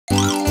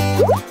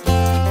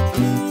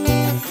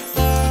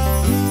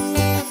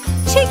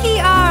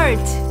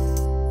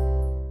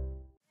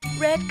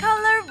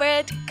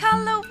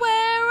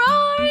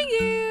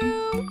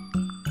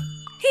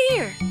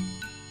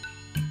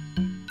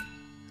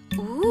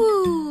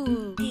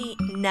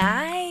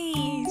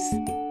Nice.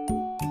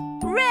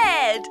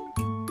 Red.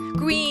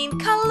 Green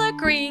color,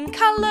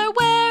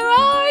 where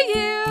are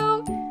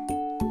you?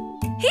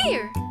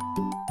 Here.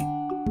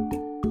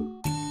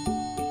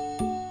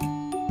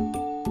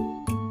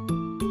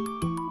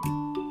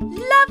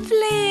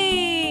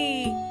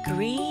 Lovely.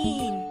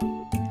 Green.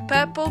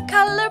 Purple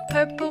color,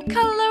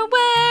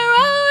 where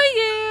are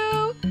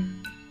you?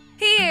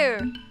 Here.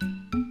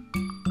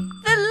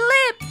 The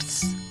lips.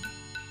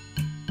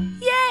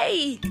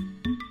 Yay.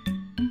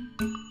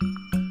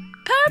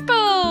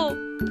 Purple.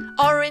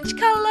 Orange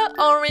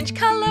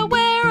color,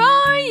 where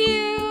are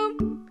you?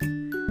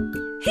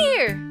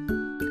 Here.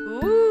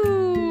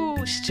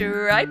 Ooh,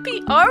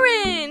 stripy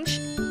orange.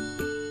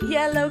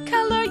 Yellow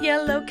color,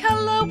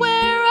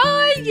 where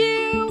are you?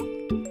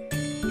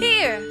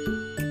 Here.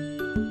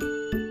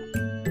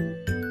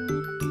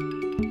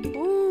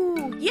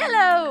 Ooh,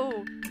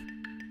 yellow.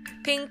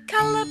 Pink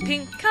color,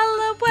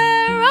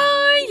 where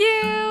are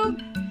you?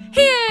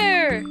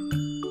 Here.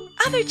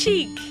 Other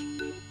cheek.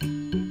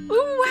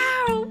 Ooh,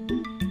 wow.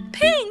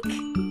 Pink.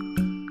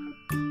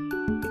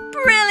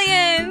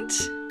 Brilliant.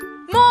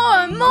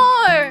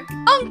 More.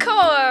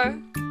 Encore.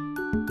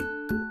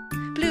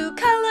 Blue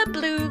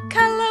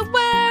color,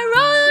 where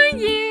are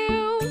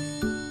you?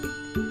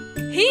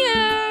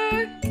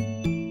 Here.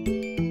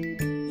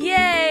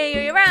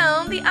 Yay,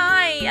 around the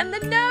eye and the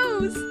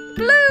nose.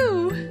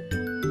 Blue.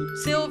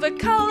 Silver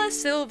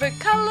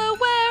color,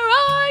 where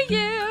are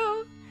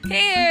you?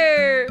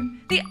 Here.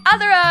 The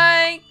other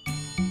eye.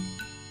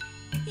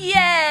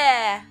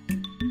 Yeah.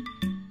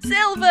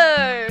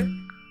 Silver.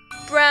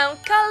 Brown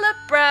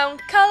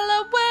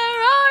color, where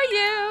are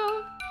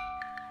you?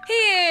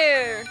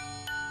 Here.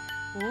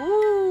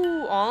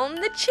 Ooh, on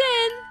the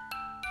chin.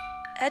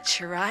 A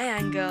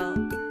triangle.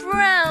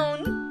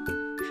 Brown.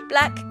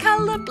 Black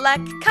color,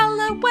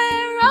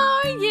 where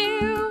are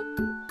you?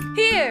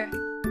 Here.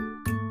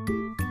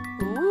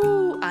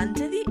 Ooh,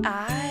 under the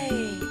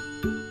eye.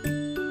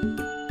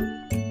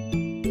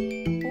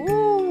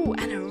 Ooh,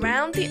 and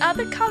around the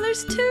other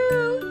colors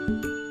too.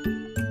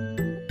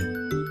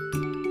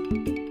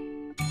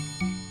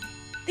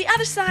 The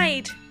other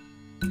side.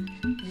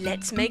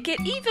 Let's make it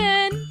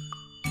even.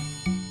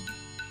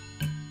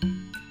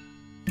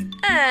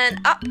 And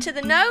up to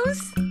the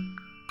nose.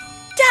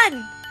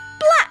 Done!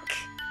 Black!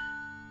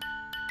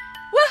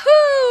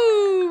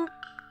 Woohoo!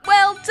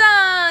 Well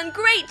done!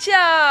 Great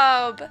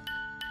job!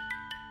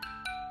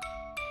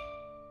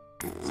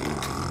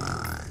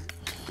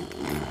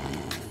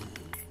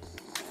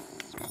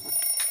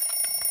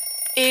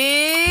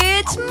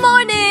 It's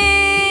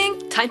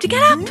morning! Time to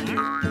get up!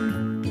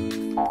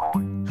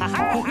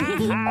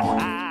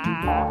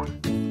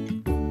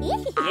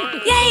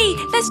 Yay!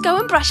 Let's go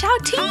and brush our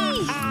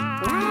teeth!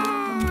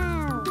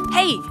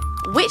 Hey,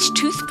 which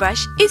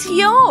toothbrush is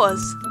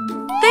yours?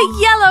 The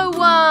yellow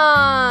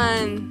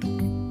one!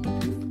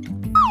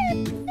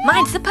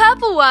 Mine's the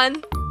purple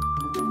one!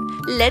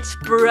 Let's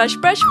brush!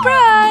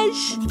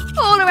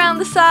 All around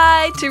the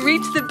side to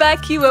reach the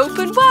back you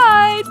open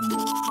wide!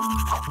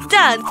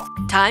 Done!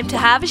 Time to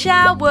have a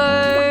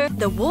shower!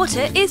 The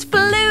water is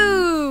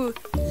blue!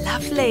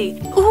 Lovely!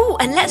 Ooh,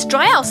 and let's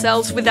dry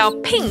ourselves with our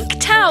pink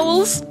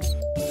towels!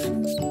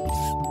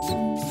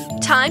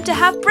 Time to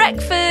have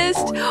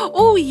breakfast!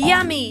 Oh,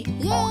 yummy!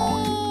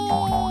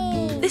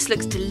 Yay! This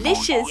looks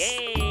delicious!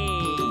 Yay!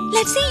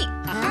 Let's eat!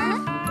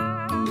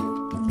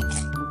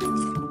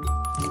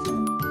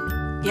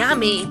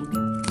 Yummy!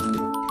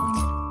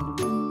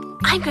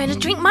 I'm going to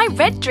drink my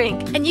red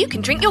drink, and you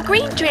can drink your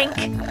green drink!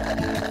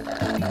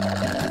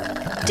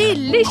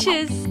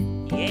 Delicious!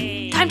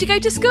 Yay! Time to go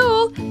to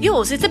school!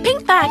 Yours is the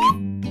pink bag!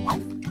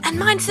 And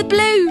mine's the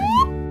blue!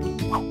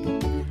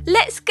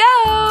 Let's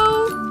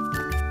go!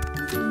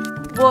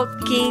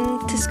 Walking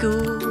to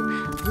school,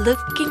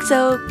 looking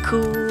so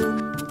cool.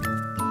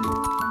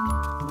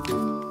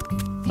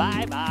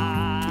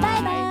 Bye-bye!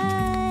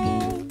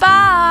 Bye-bye!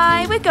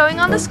 Bye! We're going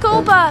on the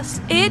school bus.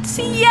 It's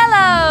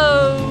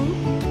yellow!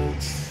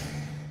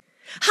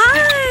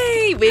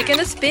 Hi! We're going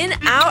to spin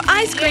our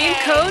ice cream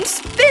cone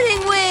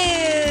spinning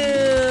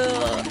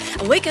wheel!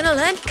 And we're going to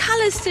learn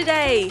colours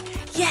today.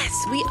 Yes,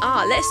 we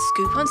are. Let's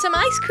scoop on some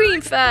ice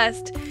cream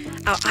first.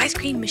 Our ice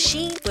cream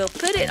machine will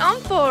put it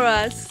on for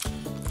us.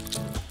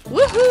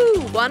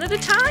 Woohoo! One at a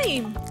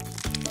time.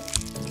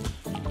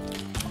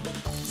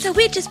 So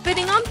we're just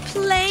putting on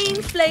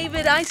plain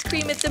flavoured ice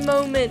cream at the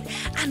moment.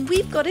 And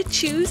we've got to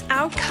choose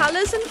our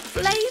colours and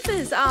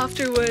flavours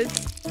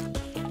afterwards.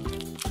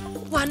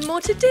 One more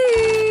to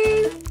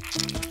do.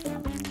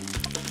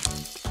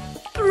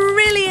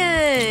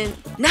 Brilliant!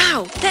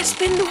 Now, let's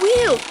spin the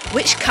wheel.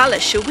 Which colour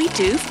shall we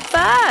do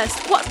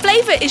first? What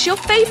flavour is your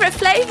favourite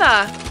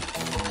flavour?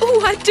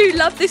 Oh, I do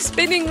love this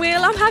spinning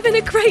wheel. I'm having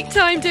a great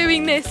time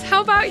doing this. How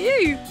about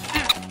you?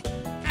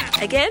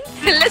 Again?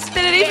 Let's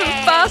spin it even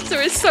faster.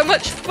 It's so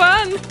much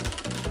fun.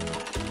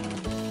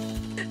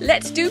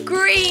 Let's do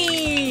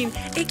green.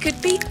 It could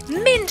be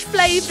mint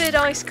flavoured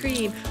ice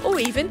cream or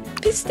even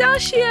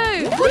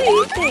pistachio. What do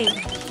you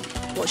think?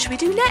 What should we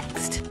do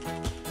next?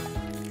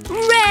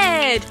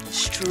 Red. red,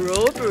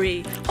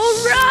 strawberry,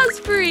 or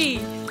raspberry?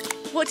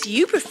 What do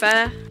you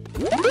prefer?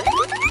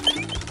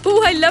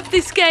 Oh, I love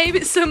this game.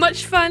 It's so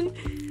much fun.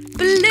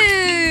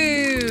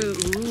 Blue.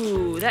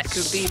 Ooh, that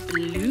could be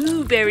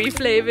blueberry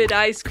flavored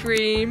ice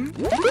cream.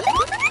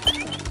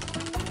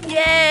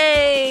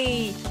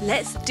 Yay!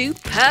 Let's do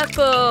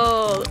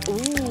purple.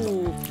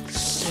 Ooh,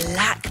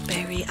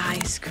 blackberry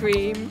ice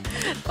cream.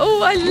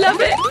 Oh, I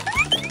love it.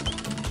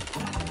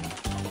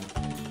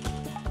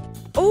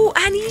 Oh,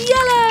 and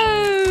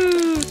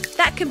yellow.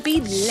 That can be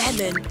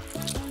lemon.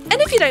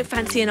 And if you don't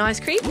fancy an ice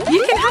cream,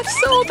 you can have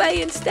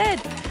sorbet instead.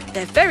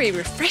 They're very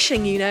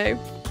refreshing, you know.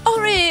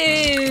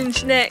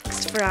 Orange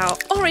next for our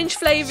orange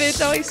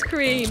flavoured ice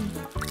cream.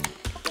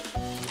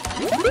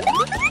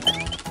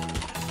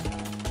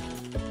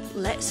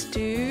 Let's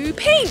do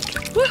pink.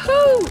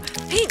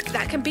 Woohoo! Pink,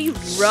 that can be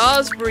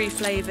raspberry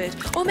flavoured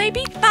or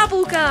maybe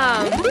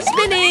bubblegum.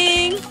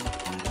 Spinning.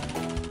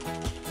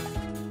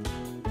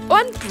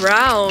 And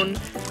brown.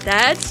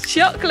 That's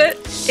chocolate.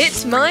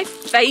 It's my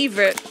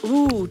favourite.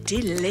 Ooh,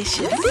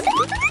 delicious.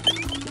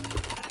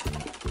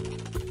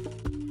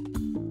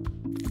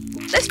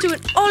 Let's do an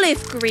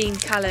olive green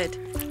coloured.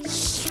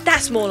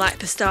 That's more like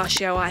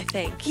pistachio, I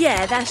think.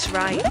 Yeah, that's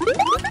right.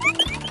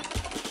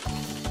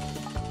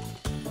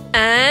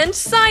 And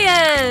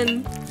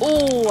cyan.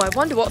 Oh, I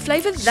wonder what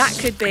flavour that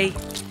could be.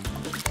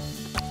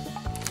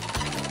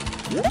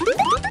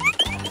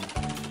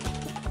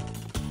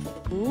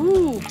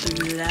 Ooh,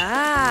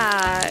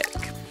 black.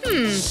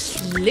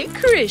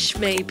 Licorice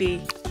maybe.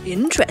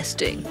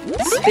 Interesting.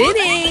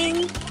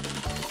 Spinning.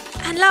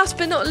 And last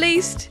but not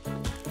least,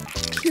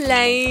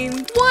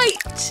 plain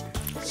white.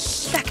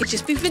 That could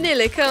just be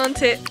vanilla,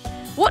 can't it?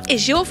 What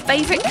is your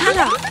favourite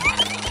colour?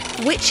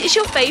 Which is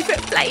your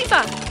favourite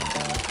flavour?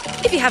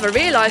 If you have a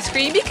real ice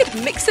cream, you could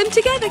mix them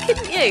together,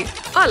 couldn't you?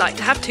 I like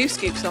to have 2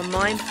 scoops on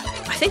mine.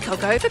 I think I'll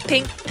go for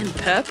pink and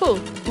purple.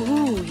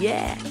 Ooh,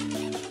 yeah.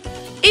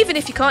 Even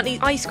if you can't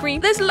eat ice cream,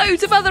 there's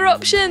loads of other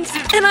options.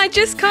 And I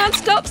just can't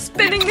stop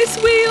spinning this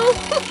wheel.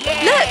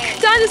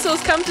 Look,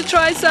 dinosaurs come to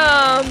try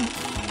some.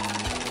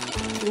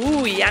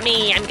 Ooh,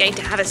 yummy. I'm going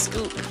to have a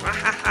scoop.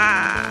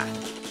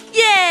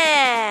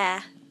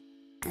 Yeah!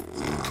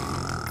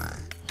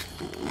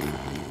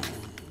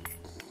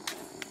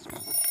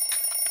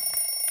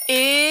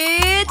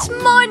 It's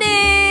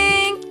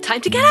morning! Time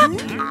to get up!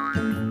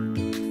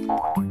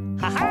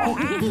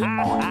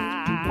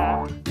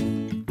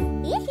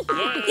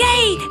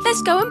 Yay!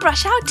 Let's go and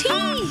brush our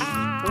teeth!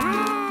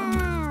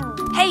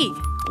 Hey,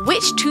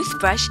 which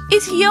toothbrush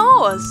is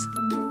yours?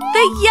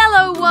 The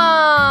yellow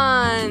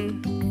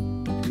one!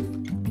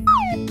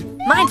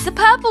 Mine's the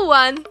purple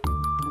one!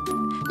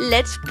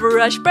 Let's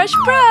brush, brush,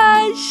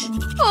 brush!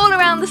 All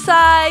around the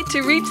side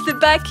to reach the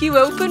back you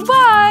open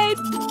wide!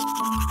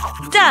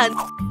 Done!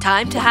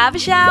 Time to have a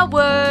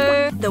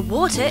shower! The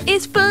water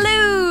is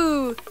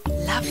blue!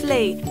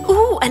 Lovely!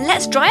 Ooh, and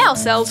let's dry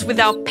ourselves with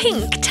our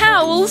pink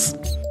towels!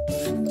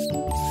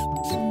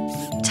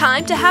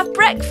 Time to have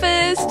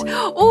breakfast!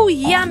 Oh,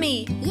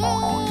 yummy!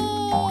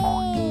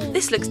 Yay!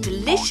 This looks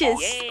delicious!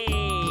 Yay!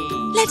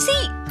 Let's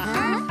eat!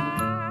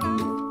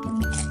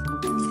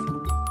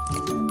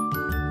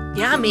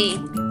 Yummy!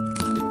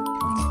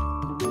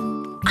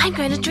 I'm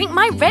going to drink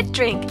my red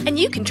drink, and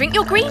you can drink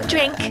your green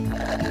drink!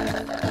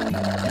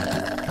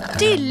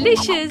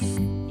 Delicious!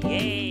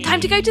 Yay! Time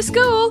to go to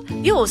school!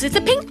 Yours is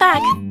the pink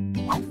bag!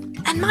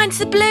 And mine's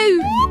the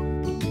blue!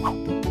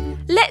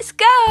 Let's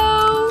go!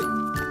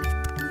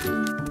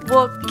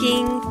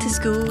 Walking to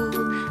school,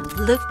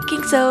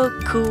 looking so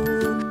cool.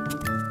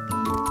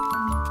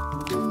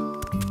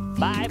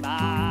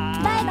 Bye-bye.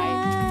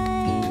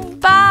 Bye-bye.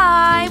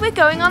 Bye! We're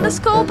going on the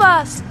school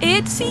bus.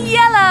 It's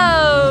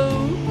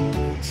yellow!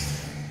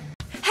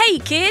 Hey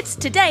kids,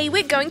 today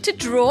we're going to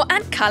draw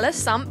and colour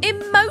some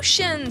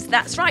emotions.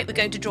 That's right, we're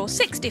going to draw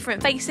 6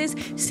 different faces.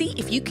 See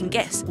if you can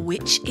guess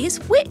which is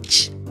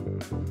which.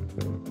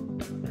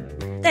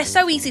 They're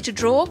so easy to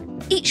draw.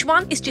 Each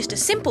one is just a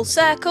simple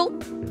circle.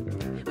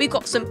 We've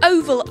got some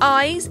oval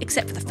eyes,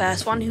 except for the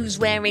first one who's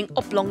wearing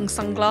oblong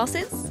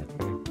sunglasses.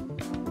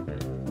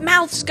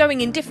 Mouths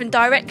going in different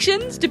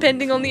directions,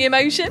 depending on the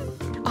emotion.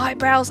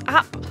 Eyebrows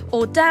up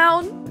or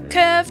down,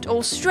 curved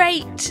or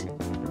straight.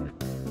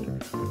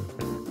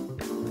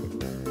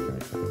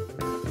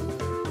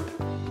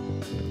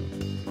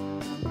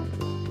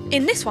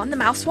 In this one, the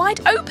mouth's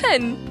wide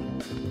open.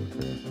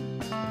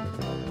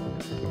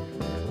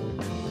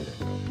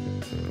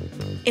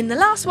 In the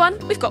last one,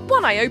 we've got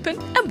one eye open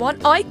and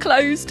one eye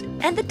closed,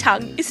 and the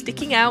tongue is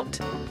sticking out.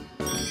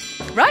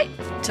 Right,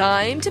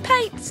 time to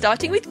paint,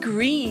 starting with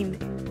green.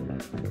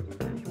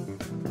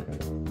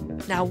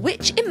 Now,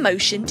 which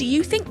emotion do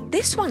you think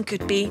this one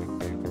could be?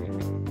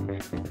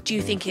 Do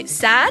you think it's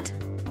sad?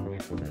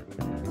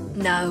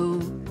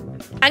 No.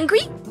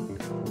 Angry?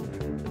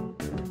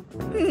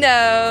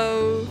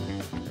 No.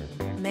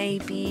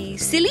 Maybe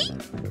silly?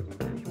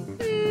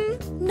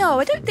 No,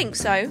 I don't think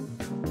so.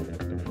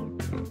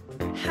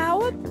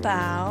 How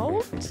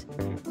about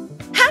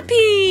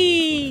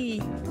happy?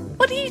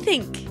 What do you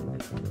think?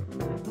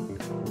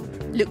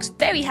 looks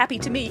very happy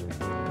to me.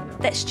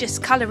 Let's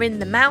just colour in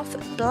the mouth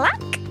black.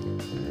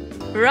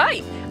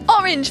 Right,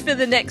 orange for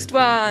the next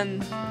one.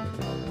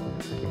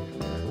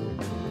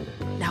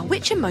 Now,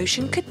 which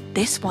emotion could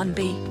this one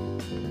be?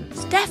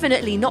 It's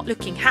definitely not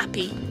looking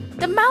happy.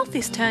 The mouth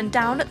is turned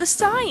down at the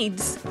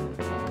sides.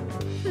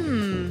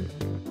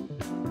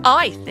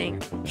 I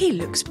think he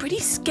looks pretty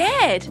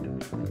scared.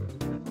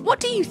 What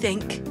do you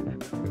think?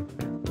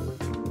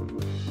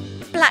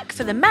 Black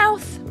for the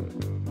mouth.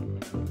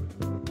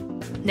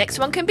 Next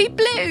one can be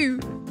blue.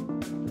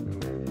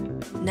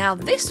 Now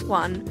this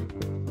one,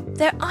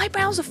 their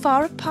eyebrows are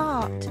far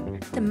apart.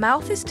 The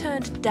mouth is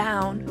turned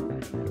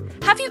down.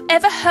 Have you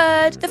ever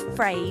heard the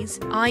phrase,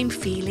 "I'm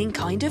feeling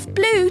kind of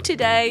blue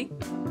today"?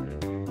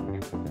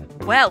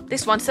 Well,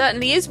 this one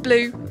certainly is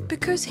blue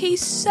because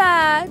he's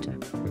sad.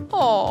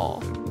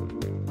 Aww.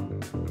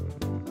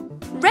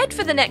 Red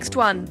for the next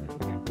one.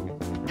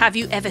 Have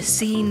you ever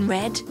seen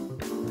red?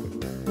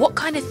 What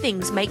kind of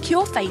things make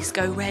your face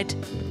go red?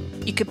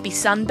 You could be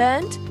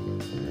sunburned.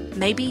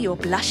 Maybe you're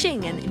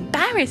blushing and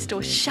embarrassed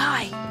or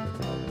shy.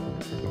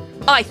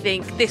 I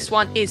think this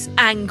one is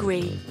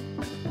angry.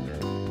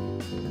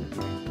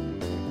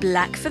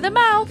 Black for the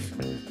mouth.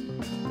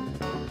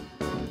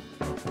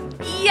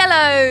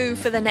 Yellow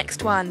for the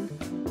next one.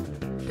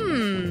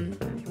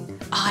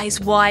 Eyes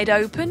wide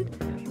open,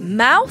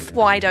 mouth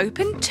wide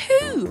open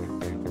too.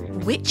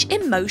 Which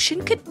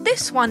emotion could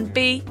this one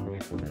be?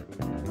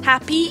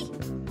 Happy?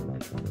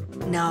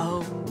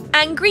 No.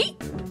 Angry?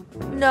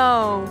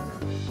 No.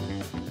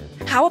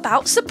 How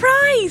about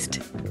surprised?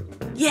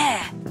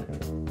 Yeah.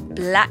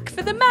 Black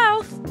for the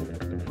mouth.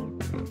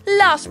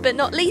 Last but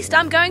not least,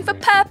 I'm going for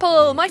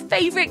purple, my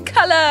favourite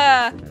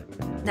colour.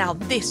 Now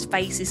this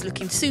face is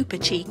looking super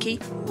cheeky.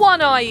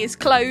 One eye is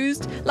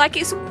closed, like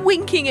it's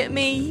winking at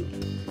me.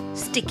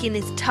 Sticking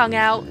his tongue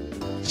out.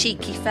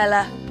 Cheeky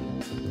fella.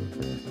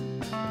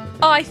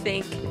 I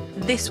think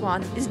this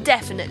one has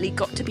definitely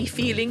got to be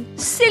feeling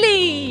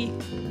silly.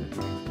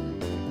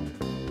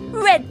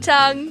 Red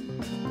tongue.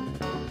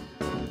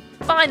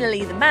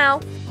 Finally the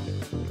mouth.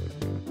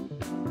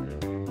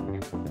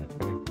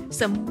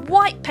 Some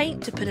white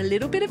paint to put a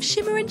little bit of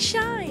shimmer and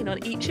shine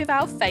on each of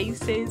our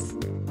faces.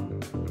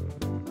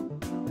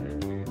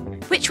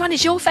 Which one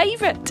is your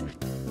favourite?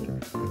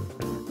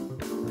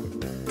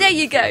 There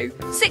you go,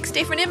 6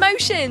 different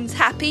emotions.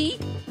 Happy,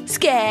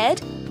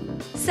 scared,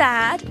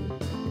 sad,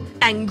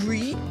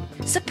 angry,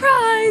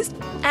 surprised,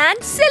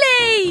 and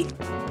silly.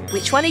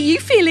 Which one are you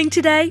feeling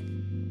today?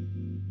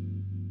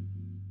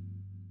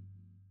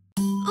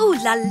 Ooh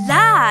la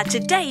la!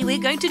 Today we're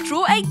going to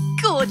draw a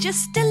gorgeous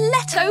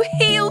stiletto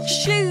heel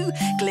shoe.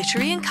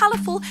 Glittery and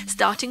colourful,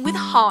 starting with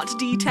heart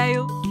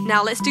detail.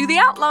 Now let's do the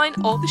outline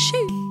of the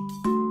shoe.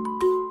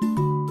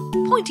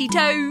 Pointy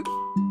toe.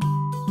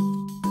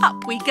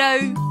 Up we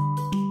go.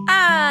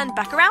 And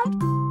back around.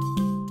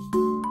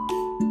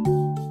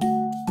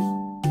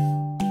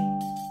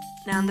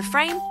 Down the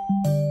frame.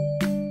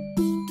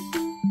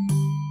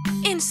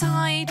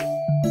 Inside.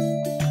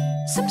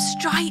 Some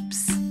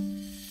stripes.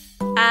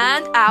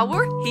 And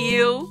our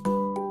heel.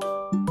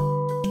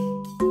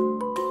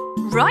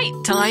 Right,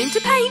 time to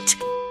paint.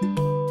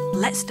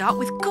 Let's start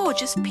with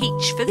gorgeous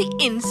peach for the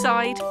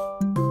inside.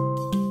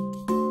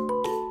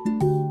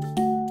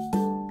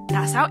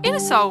 That's our inner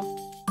sole.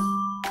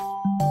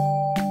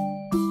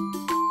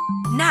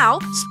 Now,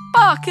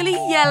 sparkly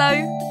yellow.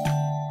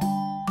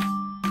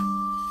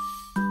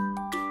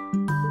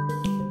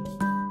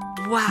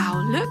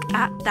 Wow, look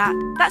at that.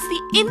 That's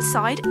the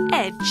inside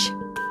edge.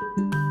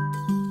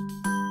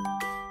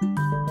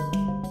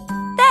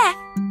 There.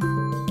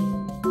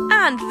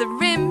 And the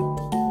rim.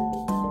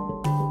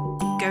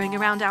 Going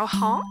around our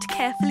heart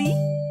carefully.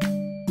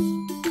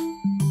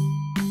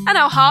 And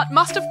our heart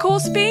must, of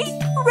course, be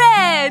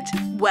red.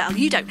 Well,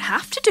 you don't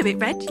have to do it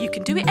red. You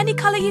can do it any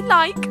colour you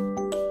like.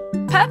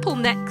 Purple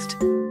next.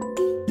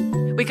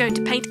 We're going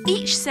to paint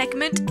each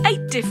segment a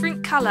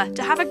different colour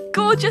to have a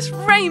gorgeous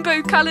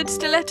rainbow-coloured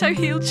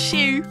stiletto-heeled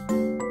shoe.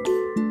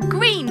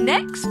 Green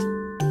next.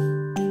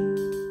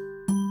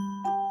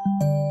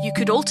 You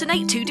could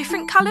alternate 2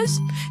 different colours,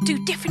 do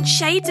different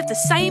shades of the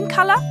same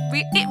colour.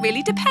 It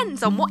really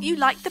depends on what you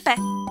like the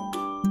best.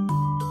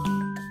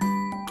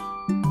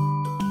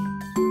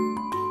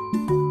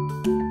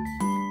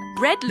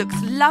 Red looks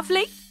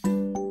lovely.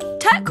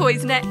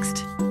 Turquoise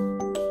next.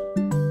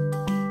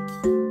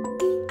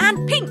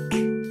 And pink.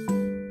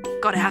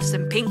 Gotta have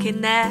some pink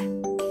in there.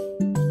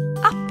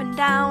 Up and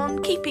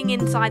down, keeping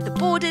inside the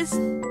borders.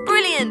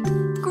 Brilliant.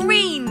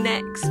 Green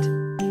next.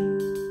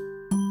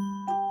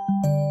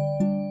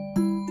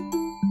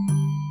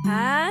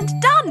 And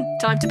done.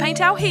 Time to paint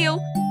our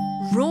heel.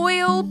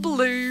 Royal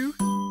blue.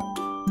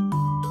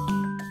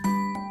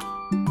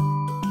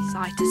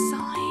 Side to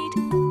side.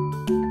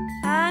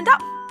 And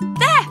up.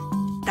 There!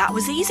 That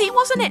was easy,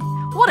 wasn't it?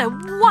 What a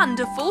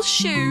wonderful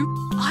shoe.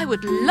 I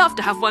would love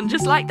to have one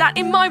just like that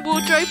in my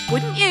wardrobe,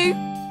 wouldn't you?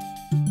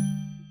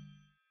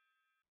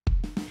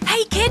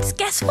 Hey kids,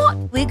 guess what?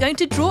 We're going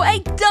to draw a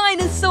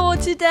dinosaur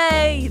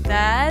today.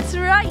 That's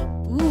right.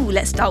 Ooh,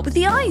 let's start with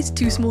the eyes.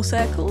 2 small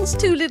circles,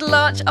 2 little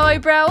arch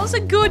eyebrows, a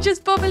gorgeous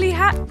bobbly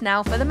hat.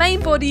 Now for the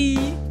main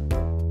body.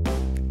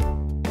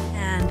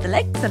 And the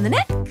legs and the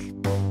neck.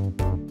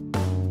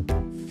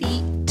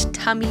 Feet,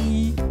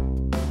 tummy.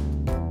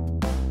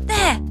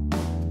 There.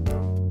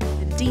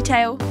 Bit of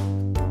detail.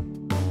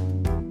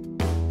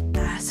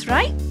 That's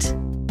right.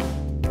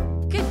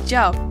 Good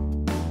job.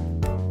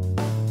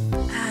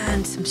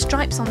 And some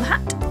stripes on the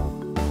hat.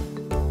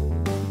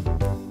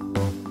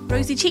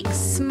 Rosy cheeks,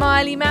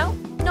 smiley mouth,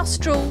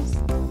 nostrils.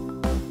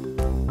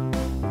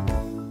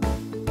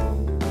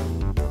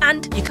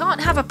 And you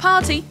can't have a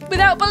party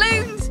without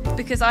balloons,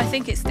 because I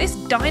think it's this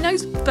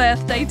dino's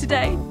birthday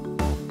today.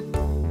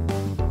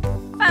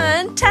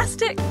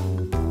 Fantastic!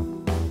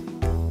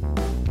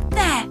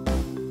 There!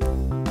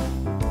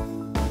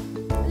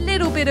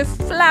 Little bit of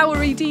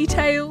flowery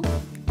detail.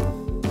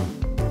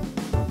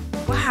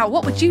 Wow,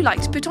 what would you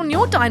like to put on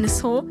your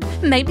dinosaur?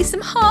 Maybe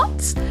some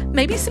hearts,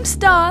 maybe some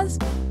stars.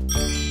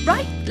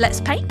 Right,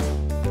 let's paint.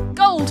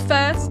 Gold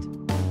first,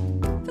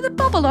 for the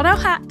bubble on our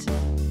hat.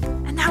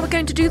 And now we're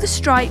going to do the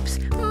stripes,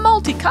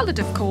 multicoloured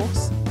of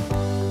course.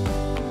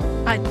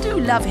 I do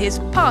love his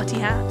party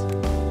hat.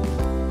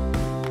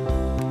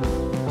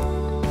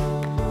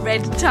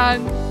 Red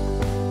tongue.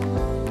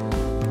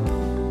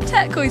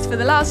 Turquoise for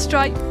the last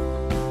stripe.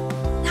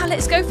 Now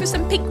let's go for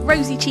some pink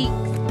rosy cheeks.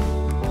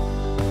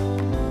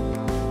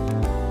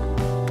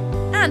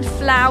 And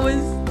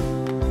flowers.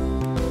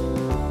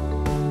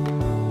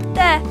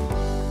 There.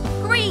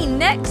 Green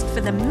next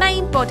for the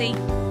main body.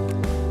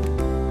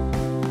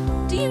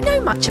 Do you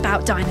know much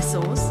about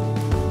dinosaurs?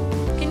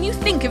 Can you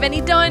think of any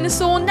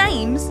dinosaur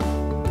names?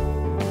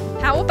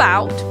 How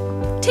about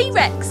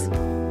T-Rex?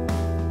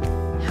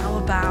 How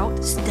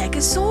about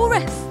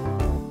Stegosaurus?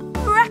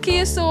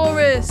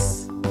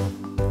 Brachiosaurus?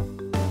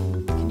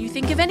 Can you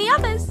think of any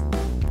others?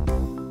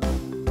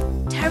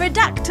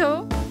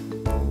 Pterodactyl?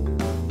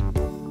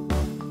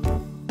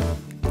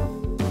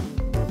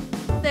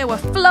 There were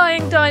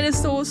flying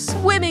dinosaurs,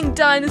 swimming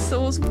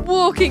dinosaurs,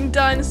 walking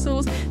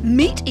dinosaurs,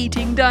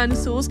 meat-eating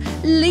dinosaurs,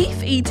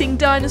 leaf-eating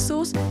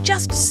dinosaurs,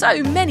 just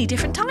so many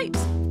different types.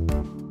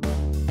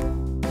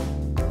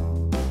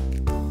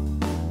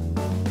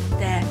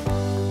 There.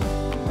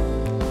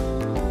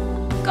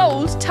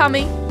 Gold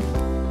tummy.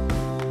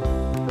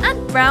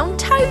 And brown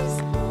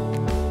toes.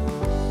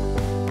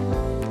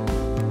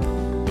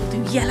 We'll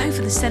do yellow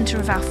for the centre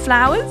of our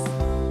flowers.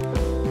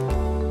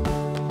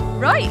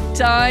 Right,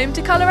 time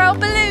to colour our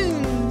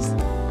balloons,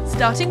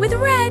 starting with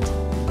red.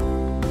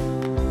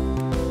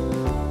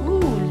 Ooh,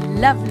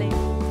 lovely.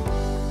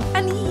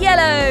 And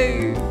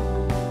yellow.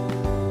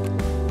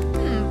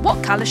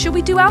 What colour shall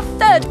we do our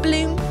third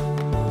balloon?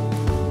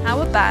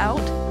 How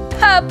about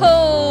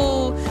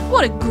purple?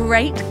 What a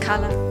great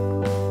colour.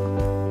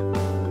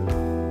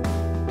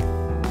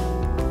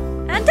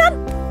 And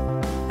done.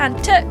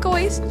 And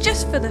turquoise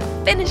just for the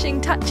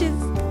finishing touches.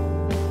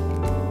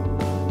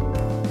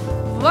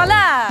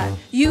 Voila!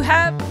 You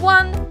have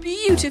one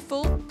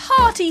beautiful,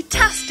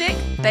 party-tastic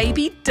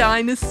baby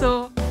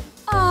dinosaur.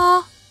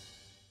 Aww.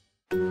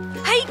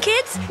 Hey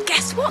kids,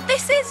 guess what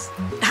this is?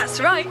 That's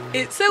right,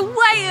 it's a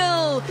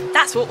whale.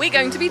 That's what we're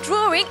going to be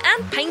drawing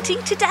and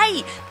painting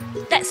today.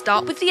 Let's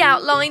start with the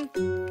outline.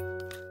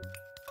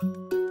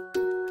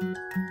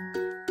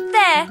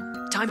 There,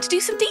 time to do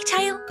some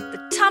detail. The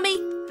tummy,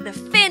 the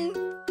fin.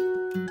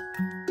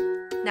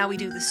 Now we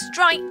do the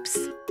stripes,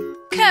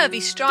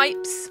 curvy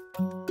stripes.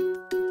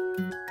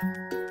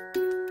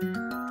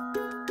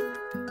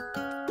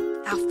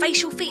 Our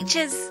facial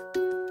features,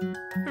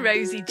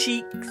 rosy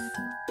cheeks,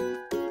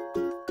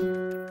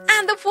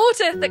 and the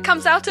water that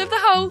comes out of the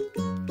hole.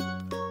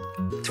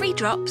 3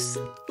 drops,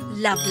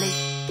 lovely.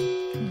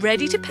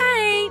 Ready to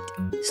paint.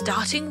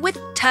 Starting with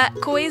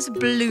turquoise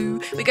blue,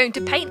 we're going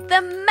to paint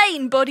the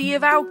main body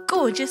of our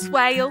gorgeous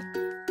whale.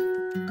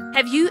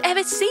 Have you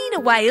ever seen a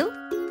whale?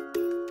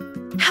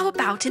 How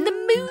about in the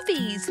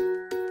movies?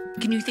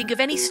 Can you think of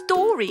any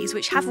stories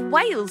which have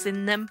whales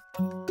in them?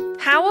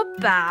 How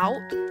about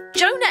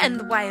Jonah and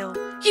the whale?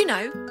 You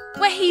know,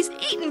 where he's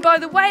eaten by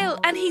the whale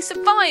and he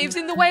survives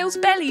in the whale's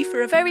belly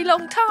for a very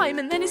long time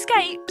and then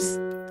escapes.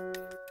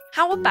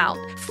 How about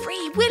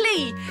Free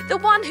Willy, the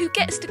one who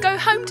gets to go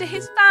home to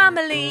his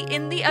family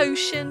in the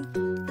ocean?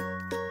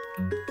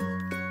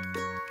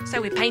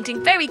 So we're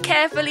painting very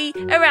carefully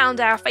around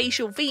our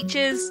facial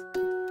features.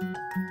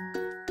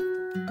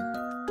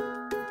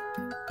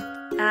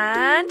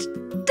 And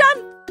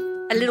done!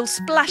 A little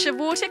splash of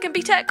water can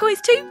be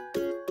turquoise too.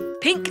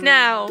 Pink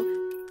now.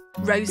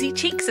 Rosy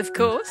cheeks, of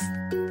course.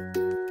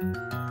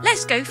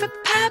 Let's go for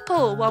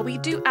purple while we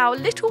do our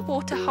little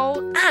water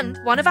hole and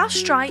one of our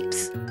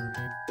stripes.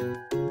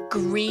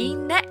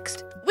 Green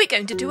next. We're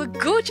going to do a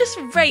gorgeous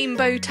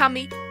rainbow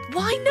tummy.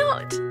 Why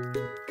not?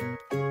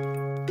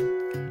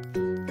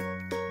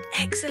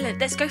 Excellent.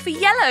 Let's go for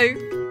yellow.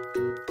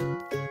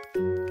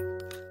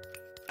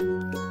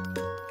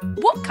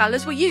 What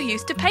colours will you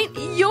use to paint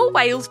your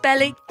whale's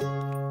belly?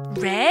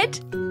 Red?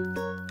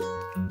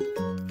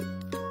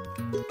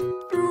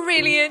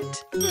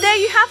 Brilliant! There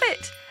you have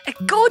it! A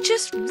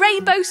gorgeous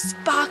rainbow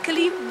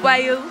sparkly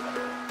whale,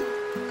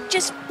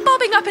 just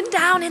bobbing up and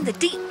down in the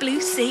deep blue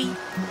sea.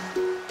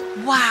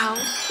 Wow!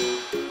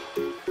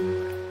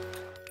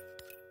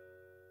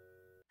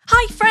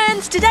 Hi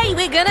friends, today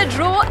we're gonna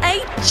draw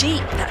a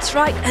Jeep. That's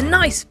right, a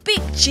nice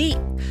big Jeep.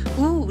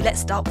 Ooh, let's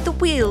start with the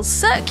wheels.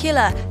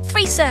 Circular,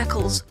 3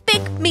 circles,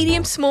 big,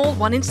 medium, small,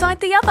 one inside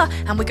the other,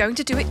 and we're going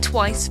to do it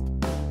twice.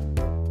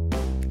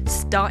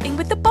 Starting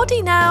with the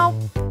body now.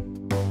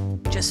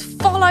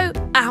 Just follow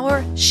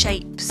our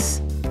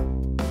shapes.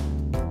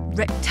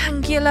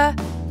 Rectangular,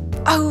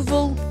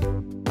 oval.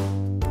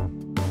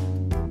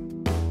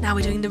 Now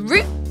we're doing the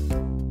root.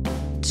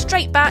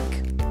 Straight back.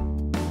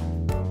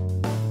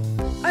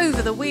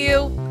 Over the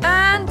wheel,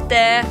 and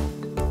there.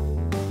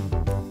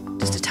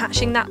 Just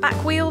attaching that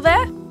back wheel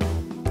there.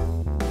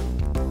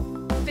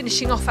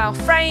 Finishing off our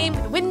frame,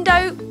 the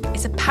window.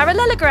 It's a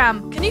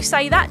parallelogram. Can you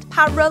say that?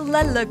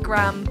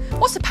 Parallelogram.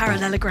 What's a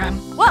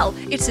parallelogram? Well,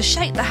 it's a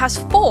shape that has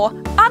 4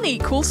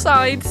 unequal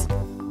sides.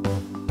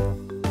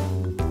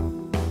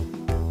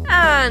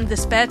 And the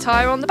spare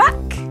tyre on the back.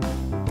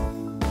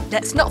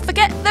 Let's not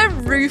forget the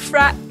roof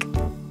rack.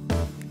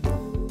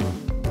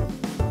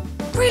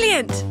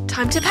 Brilliant!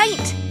 Time to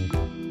paint.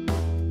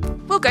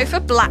 We'll go for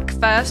black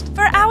first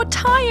for our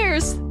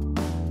tyres.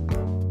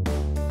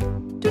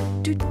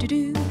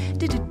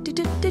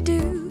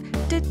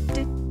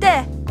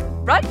 There.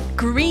 Right,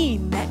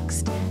 green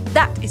next.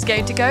 That is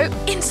going to go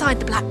inside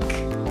the black.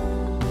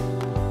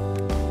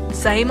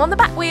 Same on the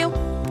back wheel.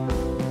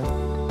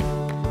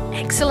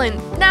 Excellent.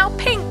 Now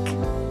pink.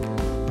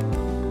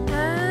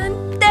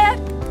 And there.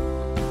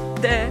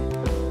 There.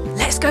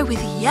 Let's go with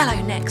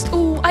yellow next.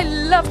 Oh, I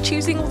love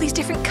choosing all these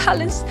different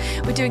colours.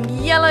 We're doing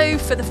yellow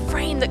for the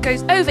frame that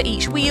goes over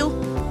each wheel.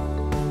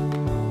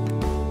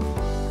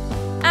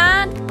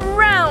 And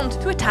brown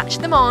to attach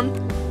them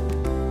on.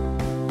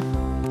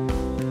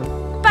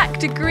 Back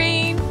to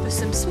green for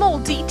some small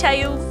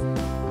details.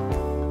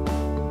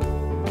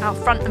 Our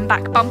front and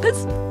back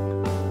bumpers.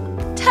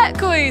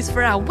 Turquoise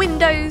for our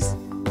windows.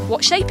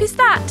 What shape is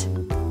that?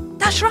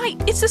 That's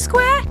right, it's a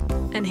square.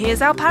 And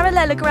here's our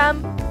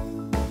parallelogram.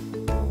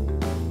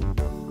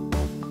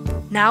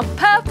 Now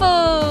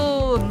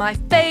purple, my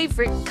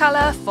favourite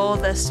colour for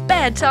the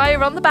spare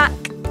tyre on the back.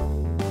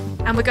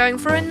 And we're going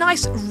for a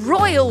nice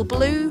royal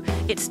blue.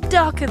 It's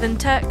darker than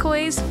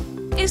turquoise.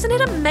 Isn't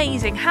it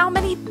amazing how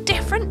many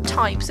different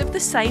types of the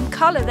same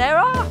colour there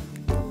are?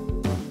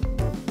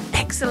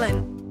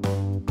 Excellent.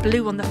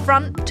 Blue on the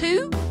front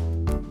too.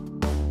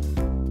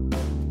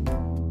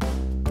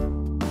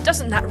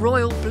 Doesn't that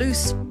royal blue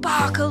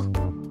sparkle?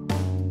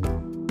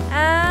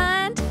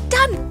 And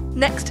done!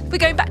 Next, we're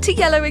going back to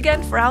yellow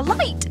again for our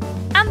light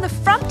and the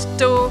front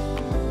door.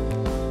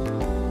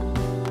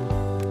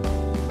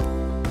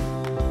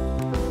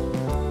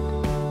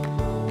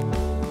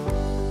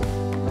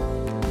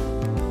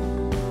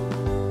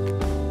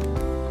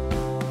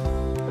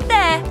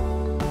 There.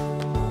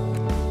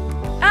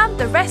 And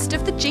the rest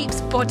of the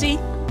Jeep's body.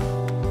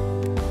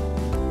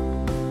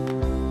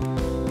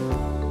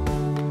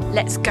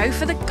 Let's go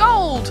for the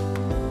gold.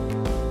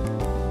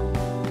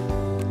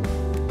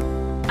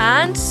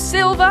 And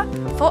silver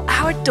for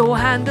our door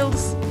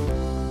handles.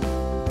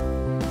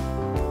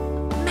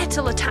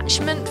 Metal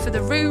attachment for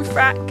the roof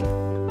rack.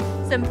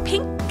 Some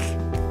pink.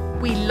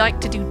 We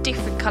like to do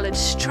different coloured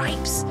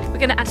stripes. We're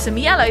going to add some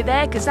yellow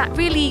there because that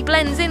really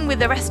blends in with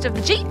the rest of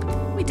the Jeep.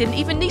 We didn't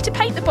even need to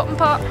paint the bottom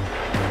part.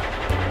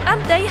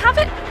 And there you have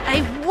it,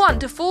 a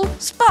wonderful,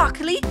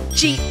 sparkly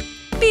Jeep.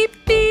 Beep,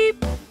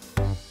 beep.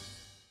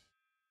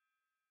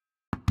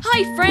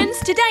 Hi friends,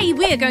 today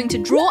we're going to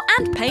draw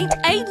and paint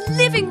a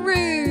living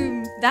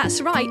room. That's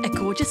right, a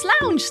gorgeous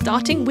lounge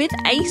starting with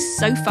a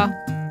sofa.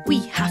 We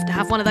have to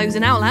have one of those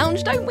in our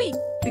lounge, don't we?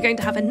 We're going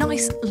to have a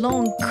nice,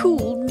 long,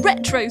 cool,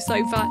 retro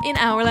sofa in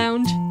our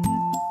lounge.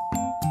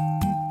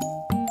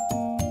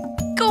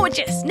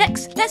 Gorgeous!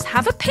 Next, let's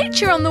have a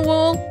picture on the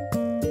wall.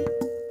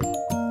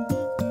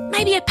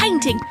 Maybe a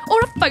painting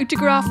or a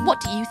photograph, what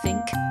do you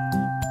think?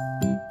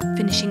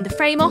 Finishing the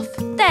frame off,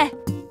 there.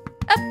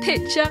 A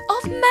picture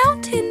of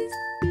mountains.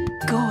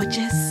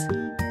 Gorgeous.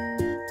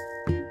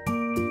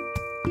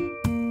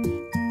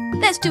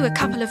 Let's do a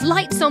couple of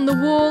lights on the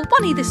wall,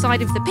 one either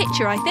side of the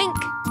picture, I think.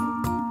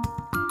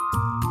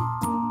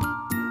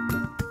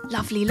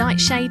 Lovely light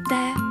shade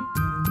there.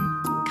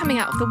 Coming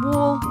out of the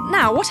wall.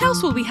 Now, what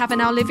else will we have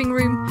in our living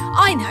room?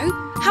 I know.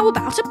 How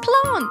about a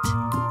plant?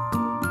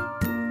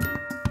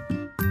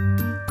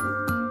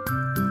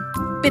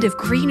 Bit of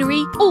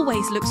greenery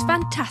always looks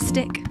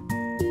fantastic.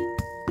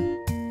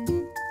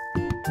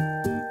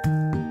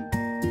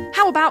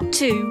 How about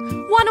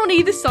 2? One on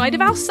either side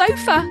of our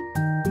sofa.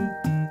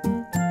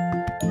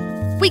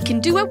 We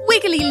can do a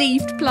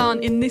wiggly-leaved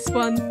plant in this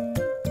one.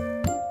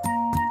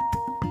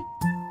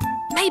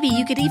 Maybe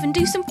you could even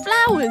do some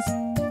flowers.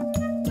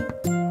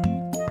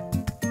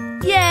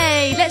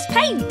 Yay, let's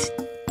paint.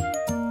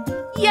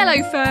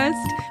 Yellow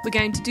first. We're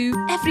going to do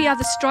every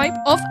other stripe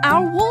of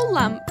our wall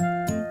lamp.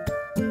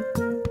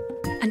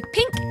 And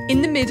pink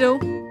in the middle.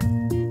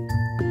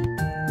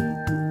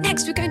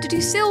 Next we're going do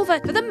silver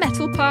for the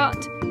metal part.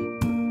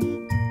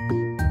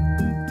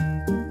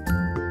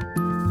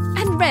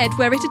 And red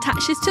where it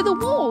attaches to the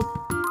wall.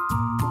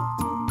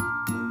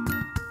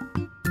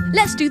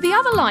 Let's do the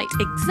other light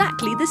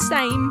exactly the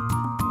same.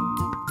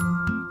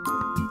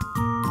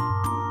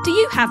 Do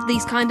you have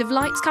these kind of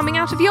lights coming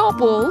out of your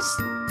walls?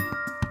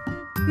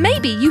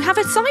 Maybe you have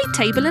a side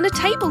table and a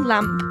table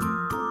lamp.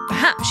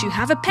 Perhaps you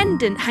have a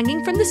pendant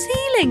hanging from the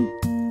ceiling.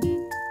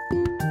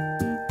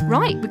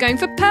 Right, we're going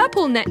for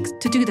purple next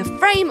to do the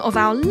frame of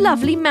our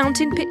lovely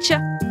mountain picture.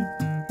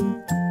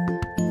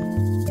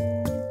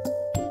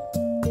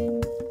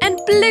 And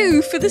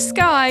blue for the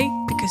sky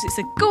because it's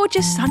a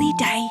gorgeous sunny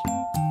day.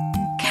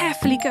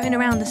 Carefully going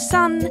around the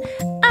sun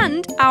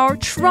and our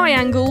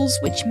triangles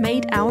which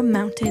made our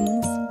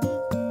mountains.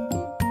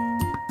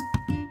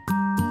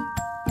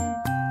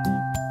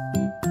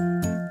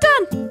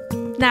 Done!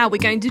 Now we're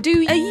going to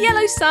do a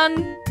yellow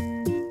sun.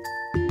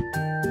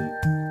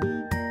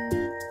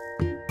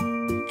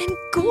 And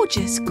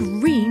gorgeous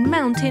green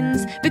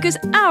mountains because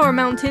our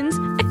mountains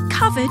are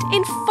covered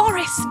in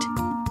forest.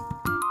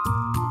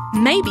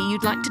 Maybe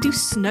you'd like to do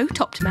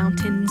snow-topped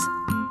mountains.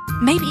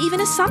 Maybe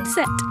even a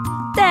sunset.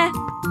 There.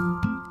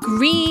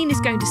 Green is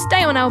going to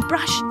stay on our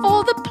brush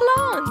for the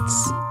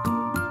plants.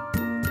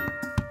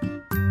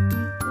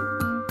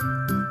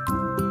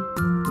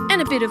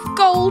 And a bit of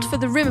gold for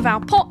the rim of our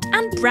pot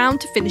and brown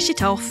to finish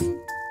it off.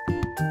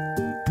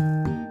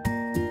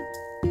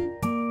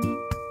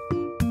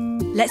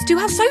 Let's do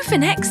our sofa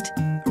next.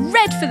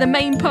 Red for the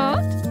main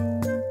part.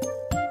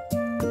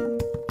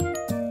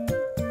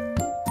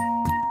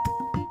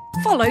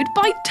 Followed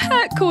by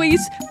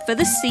turquoise for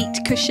the seat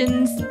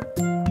cushions.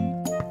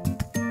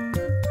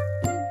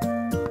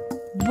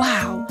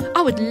 Wow,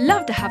 I would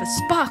love to have a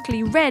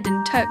sparkly red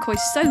and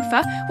turquoise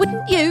sofa,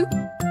 wouldn't you?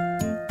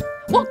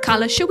 What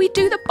colour shall we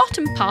do the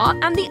bottom part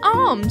and the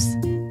arms?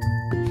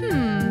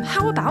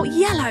 How about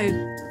yellow?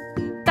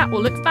 That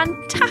will look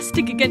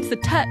fantastic against the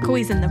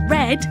turquoise and the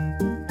red.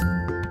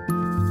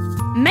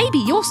 Maybe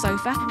your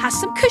sofa has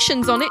some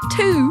cushions on it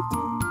too.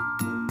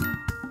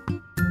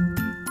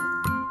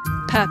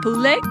 Purple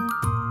leg.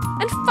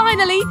 And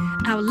finally,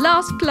 our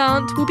last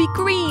plant will be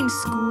green.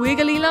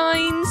 Squiggly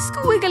line,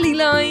 squiggly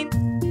line.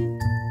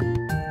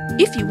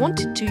 If you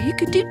wanted to, you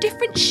could do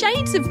different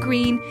shades of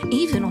green,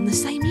 even on the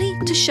same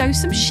leaf, to show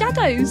some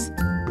shadows.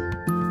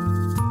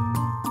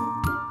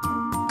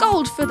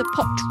 Gold for the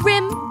pot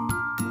rim,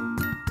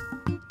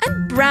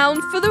 and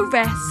brown for the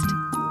rest.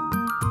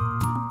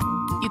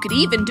 You could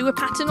even do a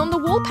pattern on the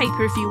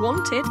wallpaper if you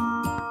wanted.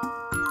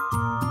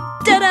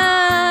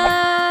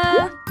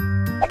 Ta-da!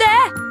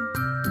 There!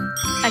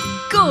 A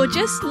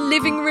gorgeous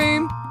living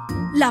room.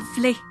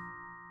 Lovely.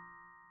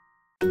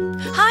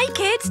 Hi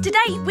kids,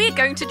 today we're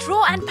going to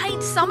draw and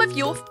paint some of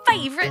your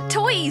favourite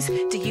toys.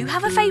 Do you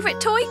have a favourite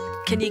toy?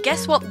 Can you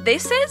guess what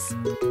this is?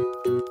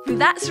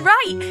 That's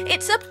right,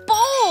 it's a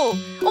ball.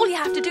 All you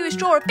have to do is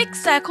draw a big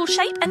circle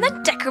shape and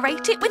then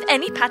decorate it with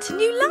any pattern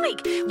you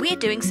like. We're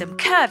doing some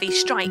curvy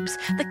stripes.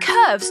 The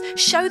curves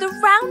show the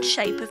round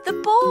shape of the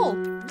ball.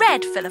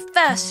 Red for the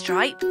first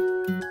stripe.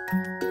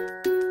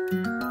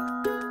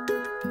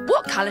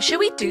 What colour shall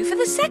we do for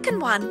the second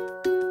one?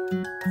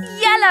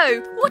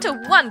 Yellow! What a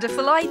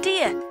wonderful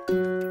idea!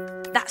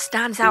 That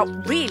stands out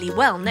really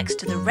well next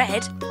to the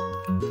red.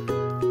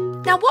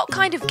 Now what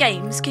kind of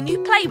games can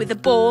you play with the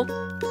ball?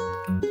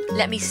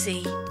 Let me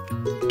see.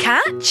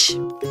 Catch,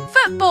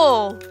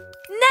 football,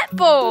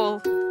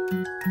 netball,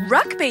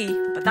 rugby,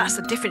 but that's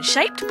a different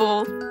shaped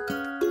ball.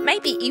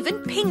 Maybe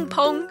even ping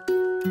pong.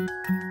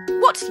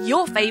 What's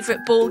your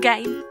favourite ball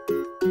game?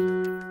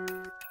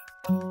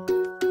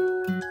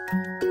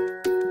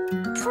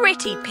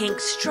 Pretty pink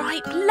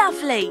stripe,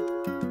 lovely.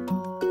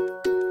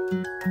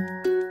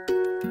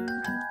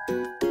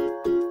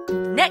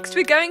 Next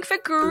we're going for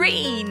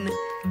green.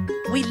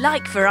 We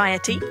like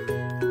variety.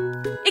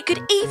 It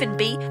could even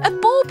be a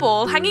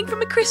ball hanging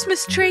from a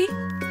Christmas tree.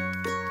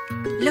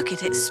 Look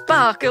at it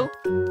sparkle.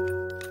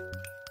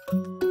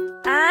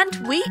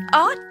 And we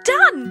are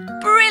done.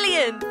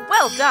 Brilliant.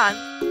 Well done.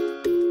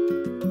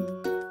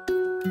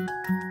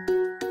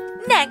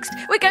 Next,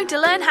 we're going to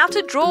learn how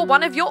to draw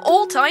one of your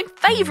all-time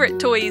favourite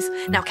toys.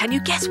 Now, can you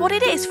guess what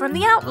it is from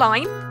the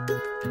outline?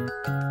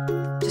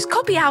 Just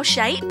copy our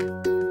shape.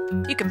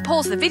 You can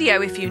pause the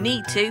video if you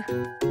need to.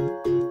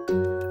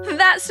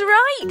 That's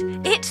right,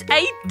 it's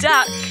a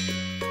duck.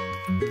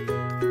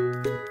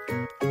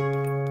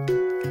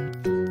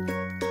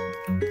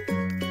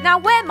 Now,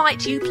 where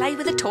might you play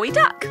with a toy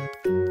duck?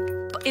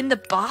 In the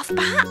bath,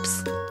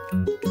 perhaps?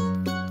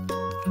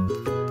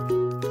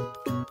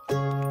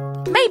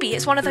 Maybe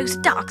it's one of those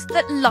ducks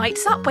that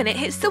lights up when it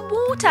hits the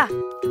water.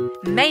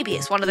 Maybe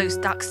it's one of those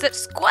ducks that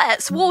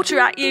squirts water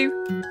at you.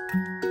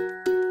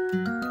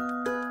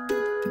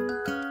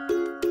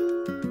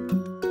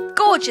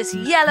 Gorgeous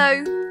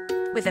yellow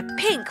with a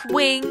pink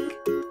wing.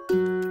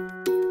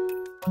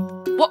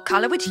 What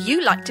colour would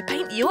you like to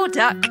paint your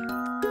duck?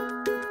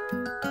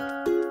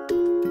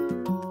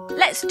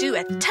 Let's do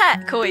a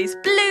turquoise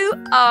blue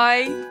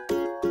eye.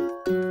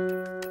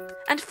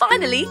 And finally,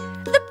 finally,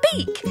 the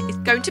beak is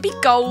going to be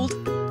gold.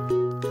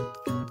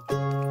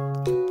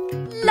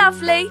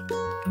 Lovely.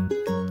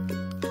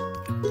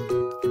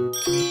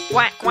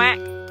 Quack, quack.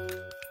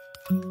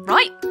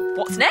 Right,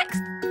 what's next?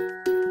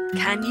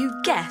 Can you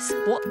guess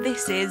what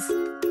this is?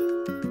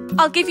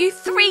 I'll give you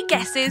 3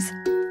 guesses.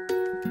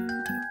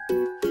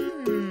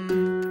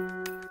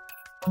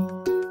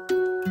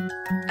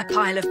 A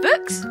pile of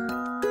books?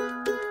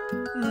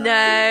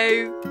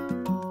 No.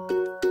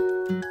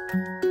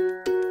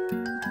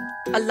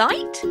 A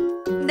light?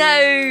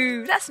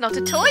 No, that's not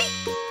a toy.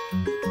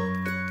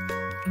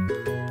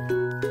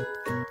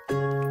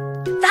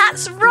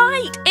 That's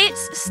right,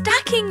 it's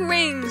stacking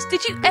rings.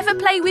 Did you ever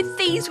play with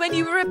these when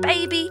you were a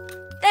baby?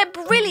 They're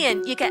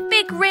brilliant. You get a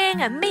big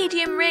ring, a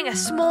medium ring, a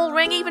small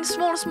ring, even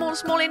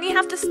smaller, and you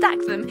have to stack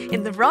them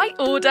in the right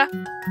order.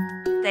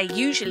 They're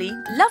usually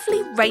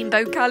lovely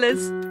rainbow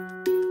colours.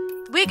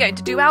 We're going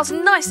to do ours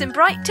nice and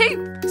bright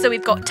too. So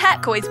we've got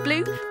turquoise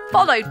blue,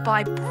 followed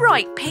by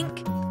bright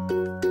pink,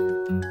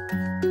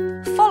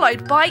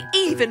 followed by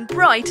even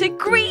brighter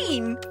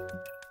green.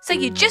 So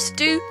you just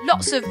do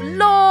lots of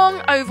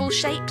long oval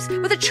shapes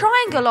with a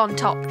triangle on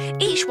top.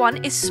 Each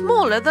one is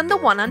smaller than the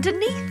one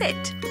underneath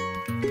it.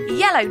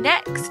 Yellow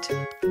next.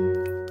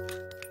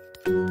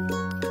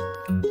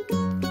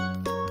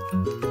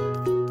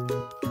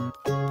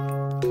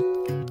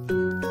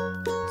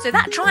 So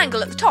that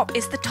triangle at the top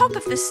is the top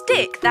of the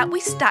stick that we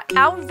stack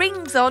our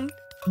rings on.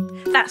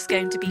 That's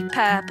going to be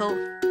purple.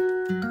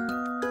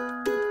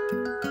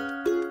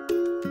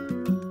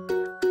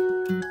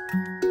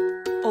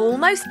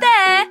 Almost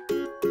there.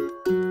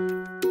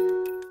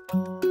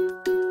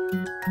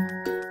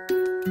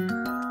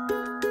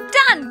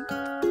 Done!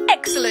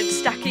 Excellent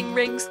stacking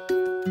rings.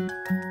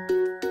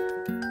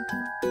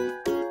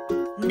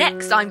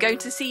 Next, I'm going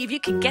to see if you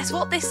can guess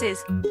what this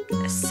is.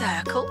 A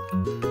circle,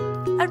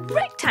 a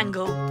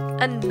rectangle,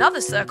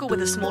 another circle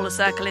with a smaller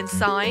circle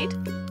inside.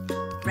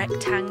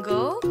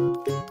 Rectangle.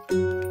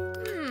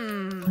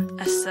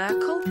 A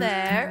circle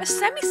there, a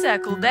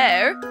semicircle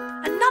there,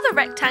 another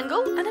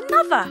rectangle and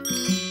another.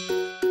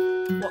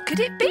 What could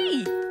it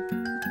be?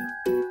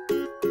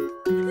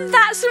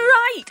 That's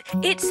right!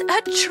 It's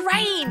a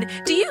train!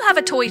 Do you have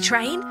a toy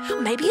train? Or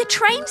maybe a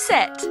train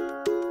set?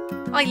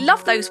 I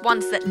love those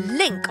ones that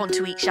link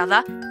onto each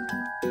other.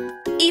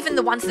 Even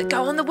the ones that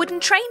go on the wooden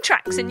train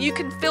tracks and you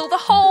can fill the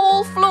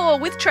whole floor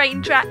with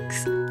train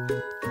tracks.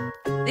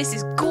 This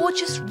is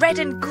gorgeous red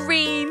and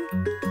green.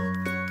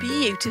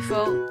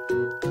 Beautiful.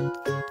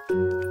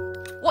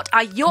 What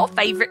are your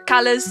favourite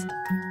colours?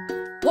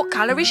 What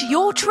colour is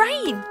your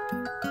train?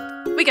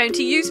 We're going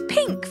to use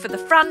pink for the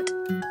front.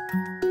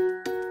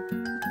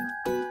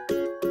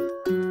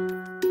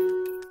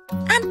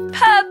 And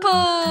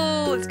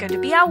purple! It's going to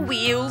be our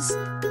wheels.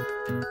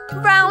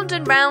 Round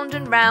and round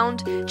and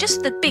round,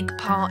 just the big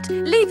part,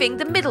 leaving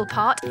the middle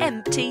part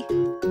empty.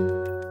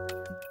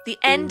 The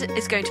end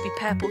is going to be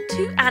purple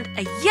too, and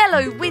a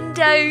yellow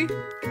window.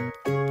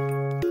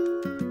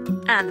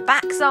 And the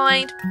back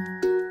side.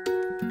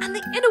 And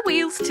the inner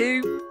wheels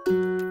too.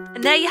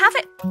 And there you have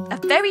it, a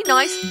very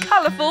nice,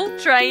 colourful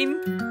train.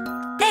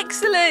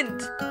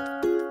 Excellent!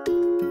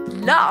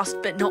 Last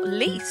but not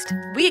least,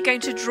 we are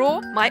going to draw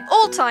my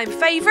all-time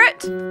favourite.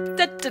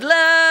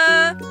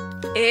 Da-da-da!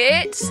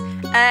 It's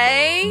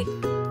a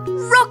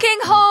rocking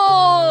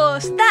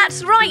horse!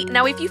 That's right!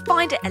 Now if you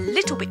find it a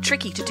little bit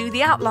tricky to do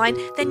the outline,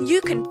 then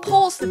you can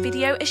pause the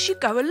video as you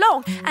go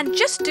along and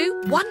just do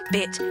one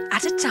bit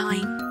at a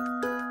time.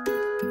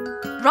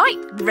 Right,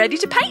 ready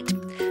to paint?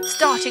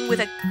 Starting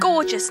with a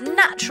gorgeous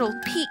natural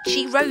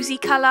peachy rosy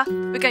colour,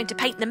 we're going to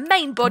paint the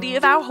main body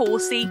of our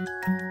horsey.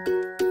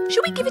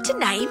 Shall we give it a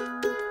name?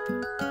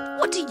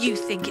 What do you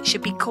think it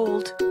should be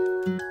called?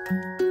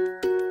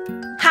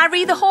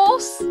 Harry the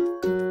horse?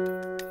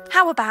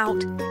 How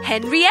about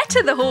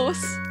Henrietta the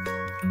horse?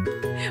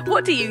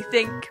 What do you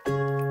think?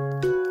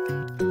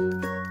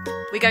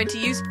 We're going to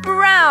use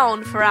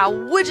brown for our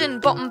wooden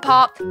bottom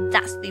part.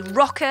 That's the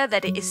rocker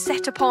that it is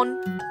set upon.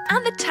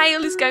 And the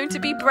tail is going to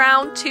be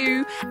brown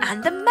too,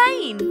 and the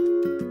mane.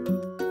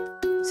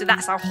 So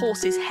that's our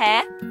horse's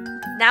hair.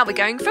 Now we're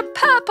going for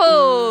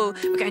purple.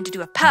 We're going to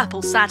do a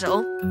purple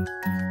saddle.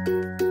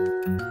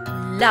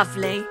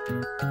 Lovely.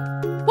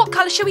 What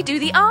colour shall we do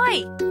the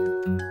eye?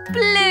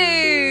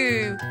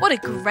 Blue. What a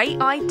great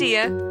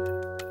idea.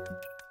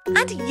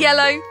 And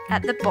yellow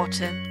at the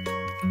bottom.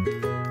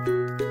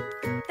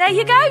 There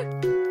you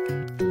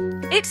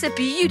go. It's a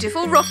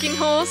beautiful rocking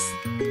horse.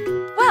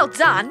 Well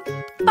done.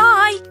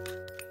 Bye.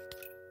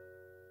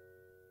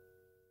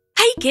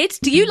 Hey kids,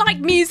 do you like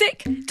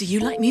music? Do you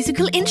like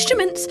musical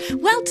instruments?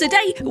 Well,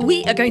 today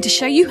we are going to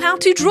show you how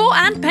to draw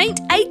and paint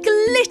a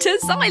glitter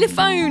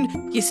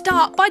xylophone. You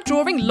start by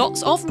drawing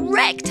lots of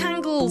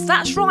rectangles.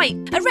 That's right.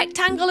 A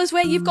rectangle is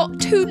where you've got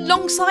 2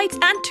 long sides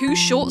and 2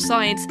 short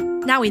sides.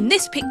 Now in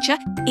this picture,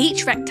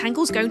 each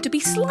rectangle is going to be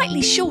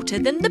slightly shorter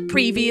than the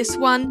previous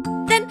one.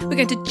 Then we're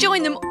going to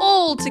join them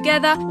all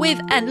together with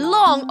a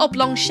long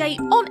oblong shape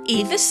on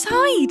either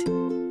side.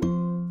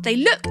 They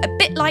look a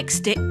bit like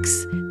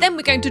sticks. Then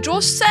we're going to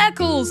draw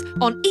circles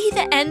on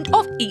either end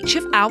of each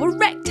of our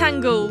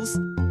rectangles.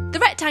 The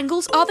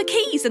rectangles are the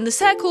keys and the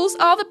circles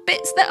are the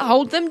bits that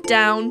hold them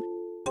down.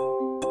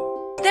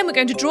 Then we're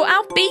going to draw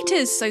our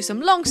beaters, so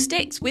some long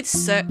sticks with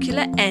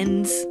circular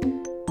ends.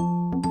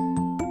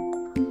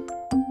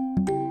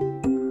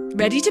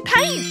 Ready to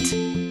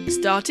paint!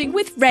 Starting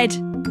with red.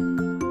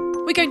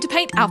 We're going to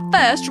paint our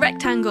first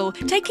rectangle,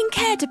 taking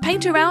care to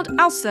paint around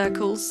our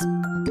circles.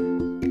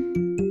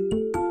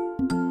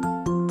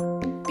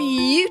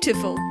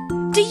 Beautiful!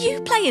 Do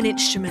you play an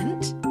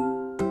instrument?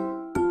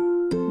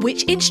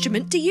 Which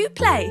instrument do you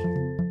play?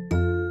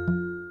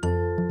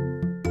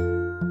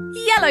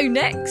 Yellow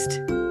next.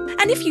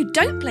 And if you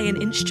don't play an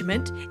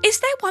instrument, is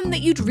there one that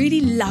you'd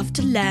really love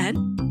to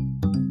learn?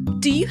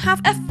 Do you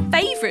have a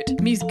favourite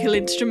musical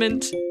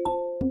instrument?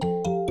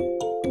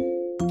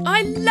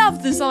 I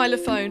love the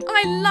xylophone.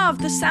 I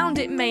love the sound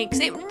it makes.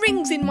 It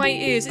rings in my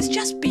ears. It's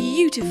just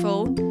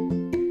beautiful.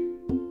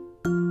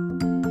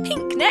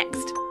 Pink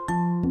next.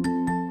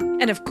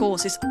 And of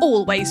course, it's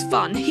always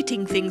fun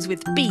hitting things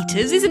with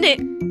beaters, isn't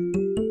it?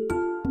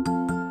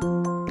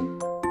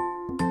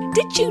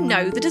 Did you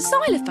know that a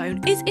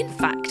xylophone is in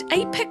fact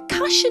a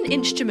percussion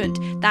instrument?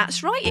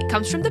 That's right, it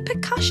comes from the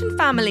percussion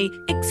family,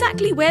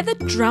 exactly where the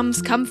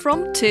drums come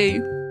from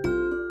too.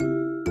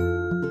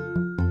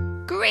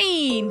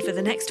 Green for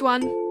the next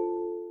one.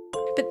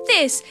 But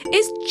this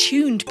is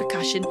tuned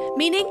percussion,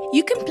 meaning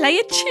you can play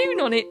a tune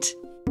on it.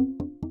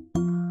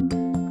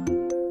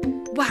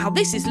 Wow,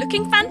 this is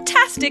looking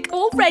fantastic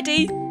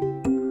already.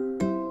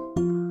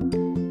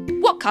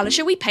 What colour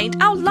shall we paint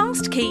our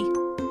last key?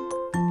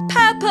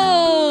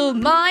 Purple,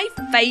 my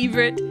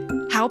favourite.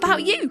 How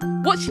about you?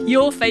 What's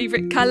your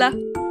favourite colour?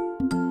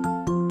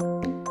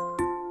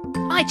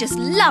 I just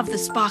love the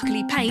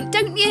sparkly paint,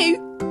 don't you?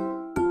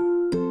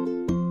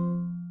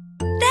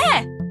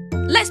 There!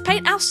 Let's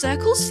paint our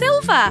circle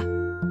silver.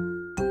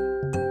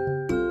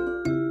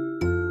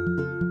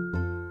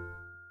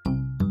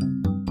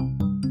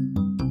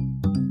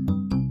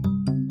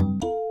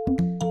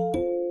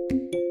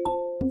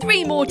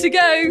 Three more to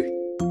go.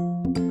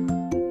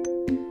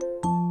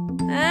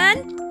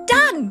 And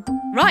done!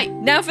 Right,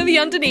 now for the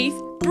underneath.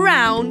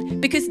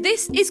 Brown, because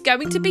this is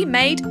going to be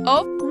made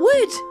of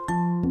wood.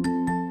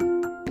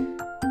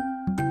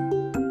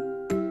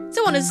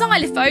 So on a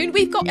xylophone,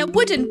 we've got a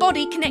wooden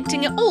body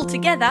connecting it all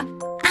together,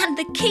 and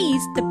the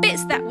keys, the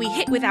bits that we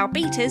hit with our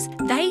beaters,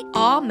 they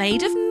are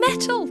made of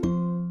metal.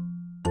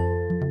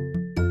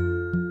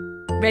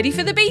 Ready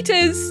for the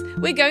beaters?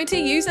 We're going to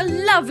use a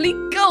lovely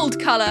gold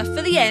colour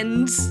for the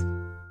ends.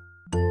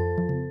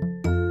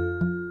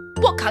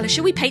 What colour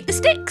shall we paint the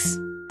sticks?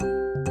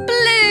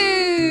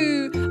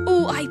 Blue!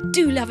 Oh, I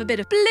do love a bit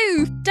of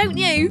blue, don't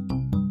you?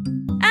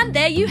 And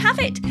there you have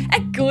it, a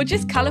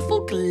gorgeous,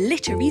 colourful,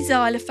 glittery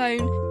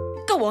xylophone.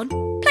 Go on,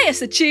 play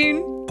us a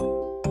tune.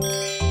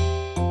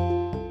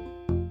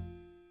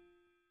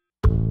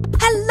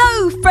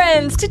 Hello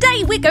friends!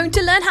 Today we're going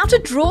to learn how to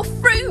draw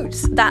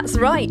fruits. That's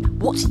right.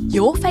 What's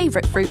your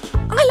favourite fruit?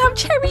 I love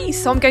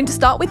cherries, so I'm going to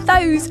start with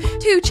those.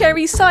 2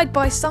 cherries side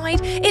by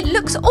side. It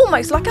looks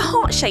almost like a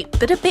heart shape,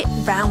 but a bit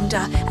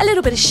rounder. A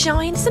little bit of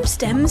shine, some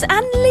stems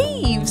and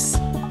leaves.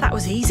 That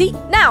was easy.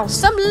 Now,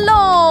 some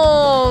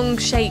long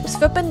shapes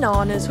for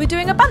bananas. We're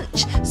doing a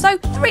bunch, so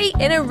 3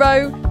 in a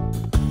row.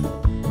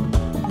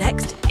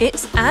 Next,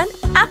 it's an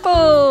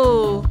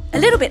apple. A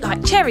little bit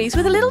like cherries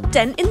with a little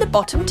dent in the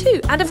bottom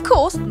too. And of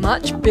course,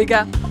 much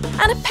bigger.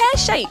 And a pear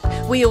shape.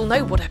 We all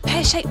know what a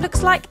pear shape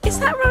looks like. Is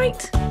that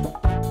right?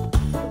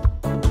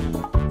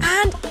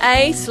 And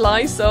a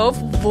slice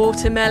of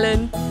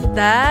watermelon.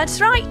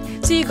 That's right.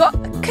 So you've got a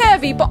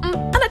curvy bottom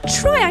and a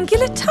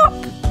triangular top.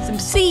 Some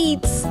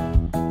seeds.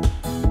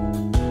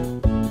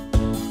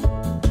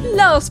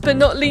 Last but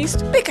not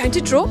least, we're going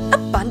to draw a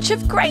bunch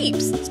of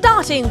grapes,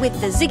 starting with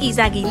the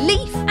ziggy-zaggy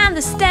leaf and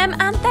the stem,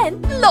 and then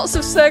lots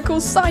of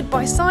circles side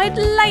by side,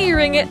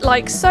 layering it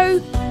like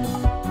so.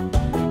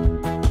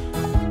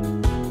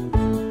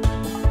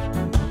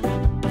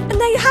 And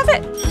there you have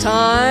it.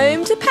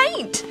 Time to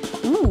paint.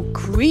 Ooh,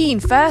 green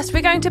first.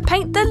 We're going to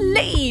paint the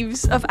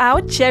leaves of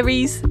our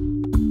cherries.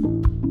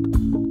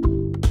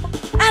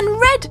 And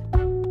red.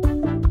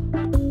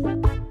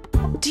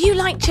 Do you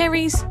like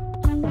cherries?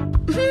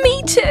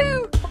 Me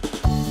too!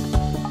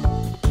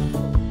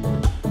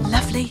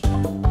 Lovely.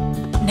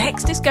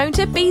 Next is going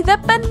to be the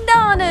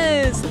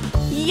bananas.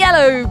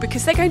 Yellow,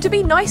 because they're going to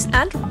be nice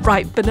and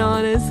ripe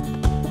bananas.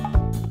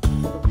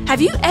 Have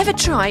you ever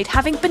tried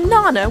having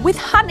banana with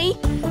honey?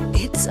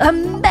 It's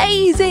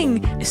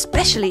amazing,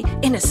 especially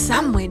in a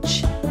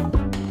sandwich.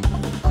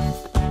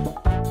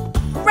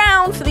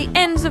 Round for the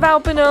ends of our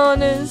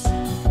bananas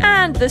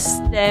and the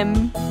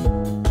stem.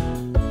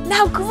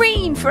 Now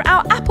green for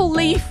our apple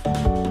leaf.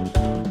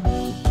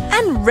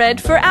 And red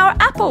for our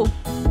apple.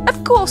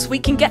 Of course, we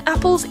can get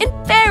apples in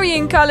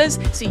varying colours,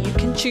 so you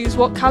can choose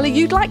what colour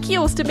you'd like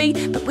yours to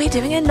be, but we're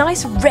doing a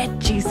nice red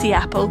juicy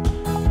apple.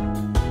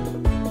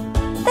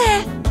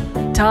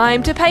 There!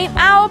 Time to paint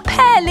our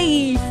pear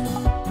leaf.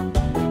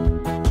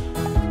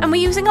 And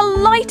we're using a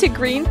lighter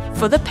green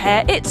for the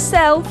pear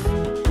itself.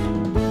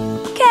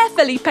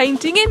 Carefully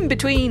painting in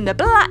between the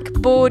black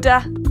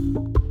border.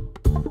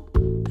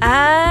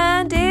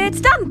 And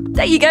it's done.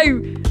 There you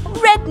go.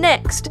 Red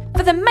next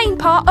for the main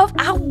part of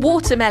our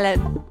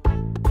watermelon.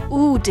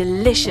 Ooh,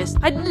 delicious.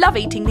 I love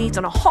eating these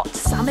on a hot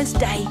summer's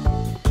day.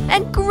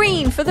 And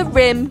green for the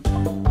rim.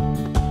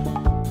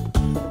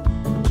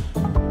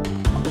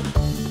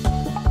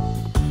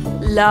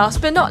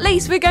 Last but not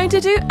least, we're going to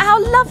do our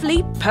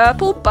lovely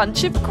purple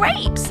bunch of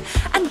grapes.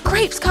 And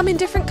grapes come in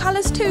different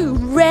colours too.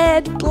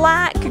 Red,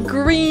 black,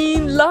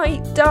 green,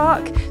 light,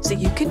 dark. So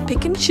you can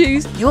pick and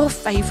choose your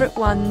favourite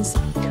ones.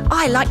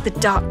 I like the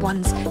dark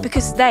ones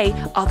because they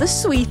are the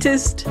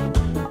sweetest.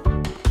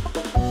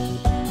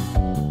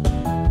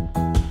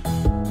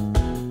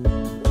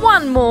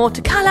 One more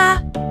to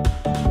colour.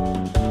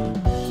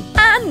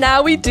 And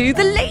now we do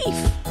the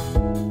leaf.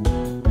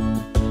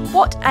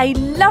 What a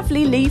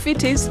lovely leaf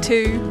it is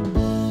too.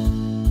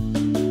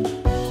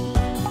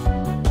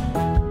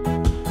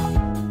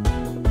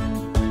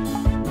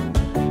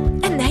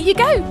 And there you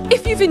go.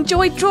 If you've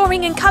enjoyed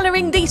drawing and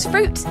colouring these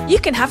fruits, you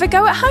can have a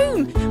go at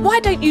home. Why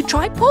don't you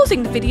try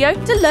pausing the video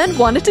to learn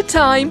one at a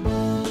time?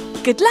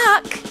 Good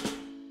luck!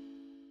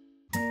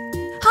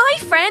 Hi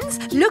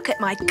friends, look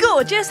at my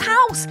gorgeous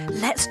house.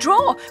 Let's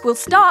draw. We'll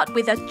start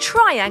with a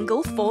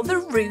triangle for the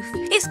roof.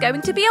 It's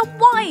going to be a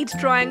wide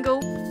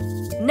triangle.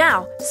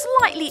 Now,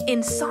 slightly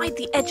inside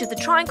the edge of the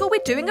triangle,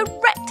 we're doing a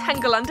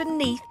rectangle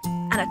underneath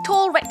and a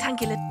tall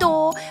rectangular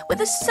door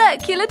with a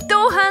circular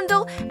door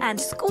handle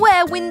and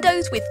square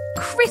windows with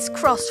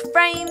crisscross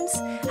frames.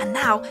 And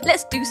now,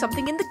 let's do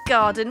something in the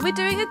garden. We're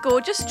doing a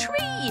gorgeous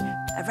tree,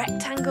 a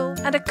rectangle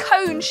and a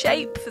cone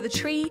shape for the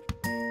tree.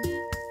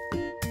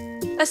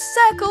 A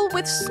circle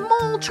with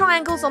small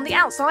triangles on the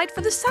outside for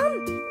the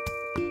sun.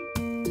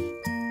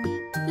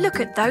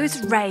 Look at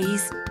those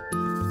rays.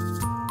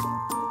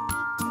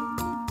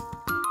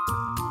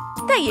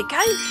 There you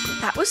go.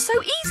 That was so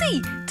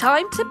easy.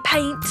 Time to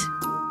paint.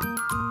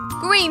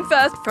 Green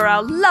first for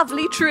our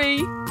lovely tree.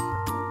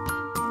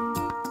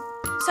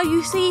 So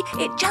you see,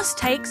 it just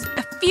takes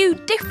a few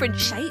different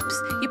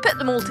shapes. You put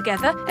them all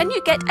together and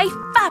you get a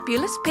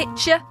fabulous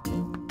picture.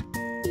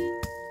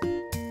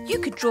 You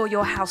could draw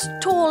your house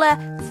taller,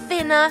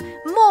 thinner,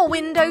 more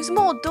windows,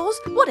 more doors,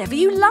 whatever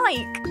you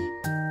like.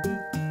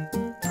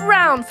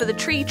 Brown for the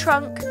tree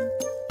trunk.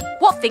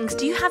 What things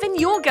do you have in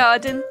your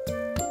garden?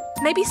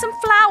 Maybe some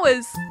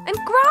flowers and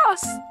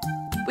grass.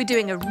 We're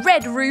doing a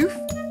red roof.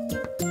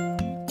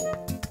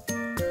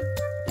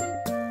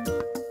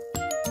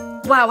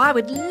 Wow, I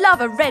would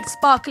love a red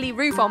sparkly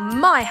roof on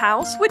my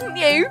house, wouldn't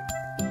you?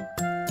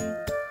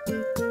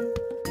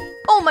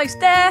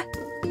 Almost there.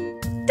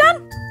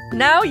 Done.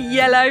 Now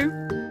yellow.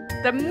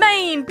 The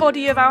main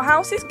body of our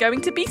house is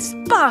going to be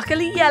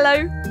sparkly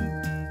yellow.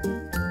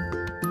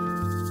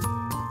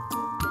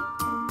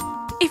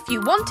 If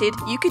you wanted,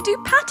 you could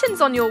do patterns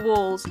on your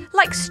walls,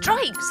 like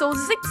stripes or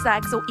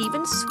zigzags or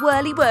even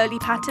swirly-whirly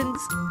patterns.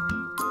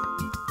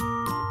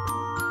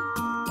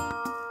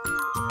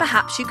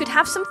 Perhaps you could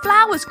have some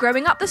flowers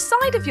growing up the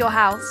side of your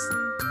house.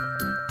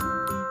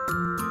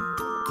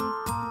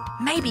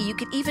 Maybe you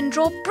could even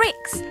draw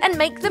bricks and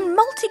make them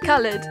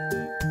multicoloured.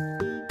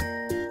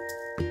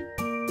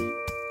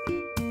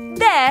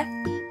 There!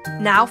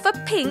 Now for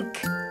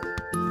pink.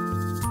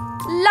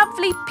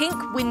 Lovely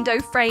pink window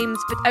frames,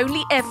 but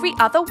only every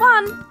other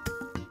one.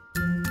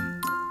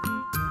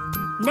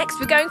 Next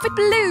we're going for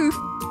blue,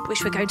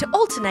 which we're going to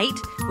alternate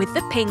with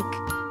the pink.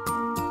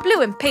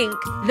 Blue and pink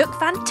look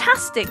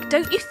fantastic,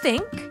 don't you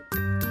think?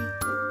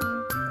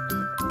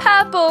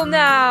 Purple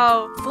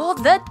now for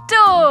the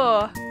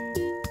door.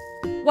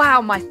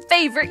 Wow, my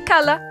favourite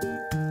colour.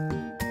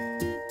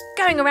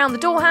 Going around the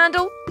door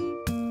handle,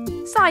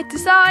 side to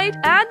side,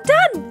 and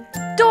done!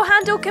 Door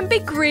handle can be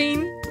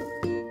green.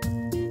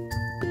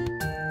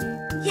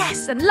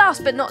 Yes, and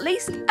last but not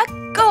least,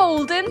 a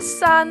golden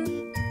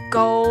sun.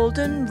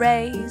 Golden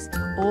rays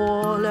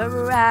all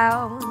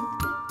around.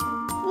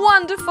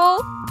 Wonderful!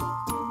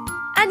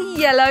 And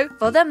yellow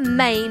for the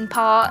main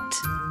part.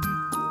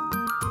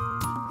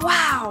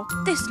 Wow,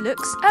 this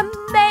looks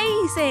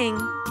amazing!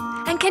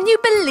 And can you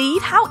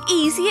believe how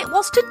easy it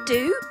was to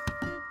do?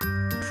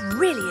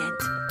 Brilliant!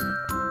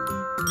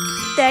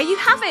 There you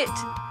have it!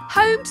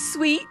 Home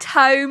sweet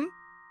home!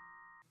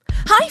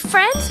 Hi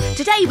friends!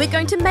 Today we're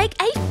going to make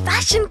a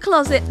fashion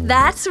closet.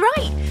 That's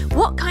right!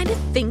 What kind of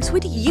things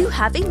would you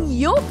have in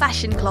your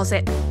fashion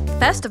closet?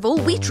 First of all,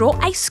 we draw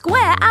a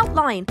square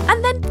outline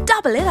and then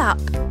double it up.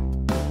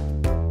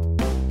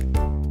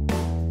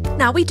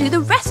 Now we do the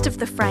rest of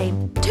the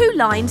frame. 2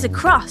 lines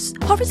across,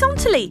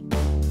 horizontally.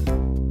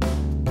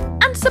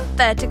 And some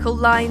vertical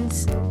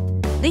lines.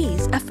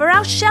 These are for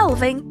our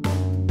shelving.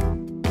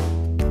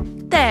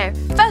 There,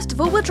 first of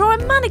all we'll draw a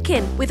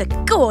mannequin with a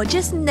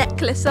gorgeous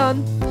necklace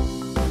on.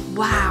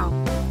 Wow!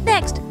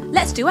 Next,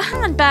 let's do a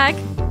handbag.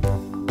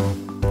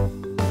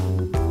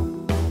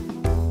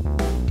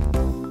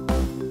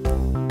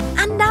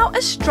 And now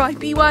a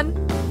stripy one.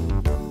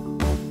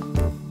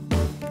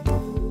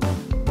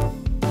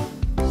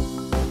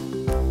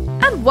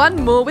 And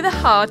one more with a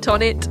heart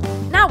on it.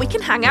 Now we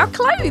can hang our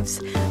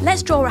clothes.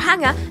 Let's draw a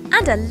hanger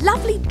and a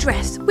lovely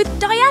dress with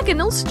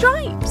diagonal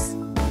stripes.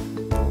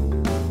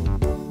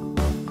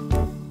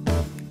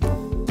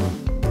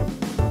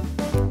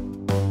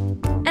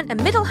 And a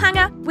middle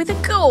hanger with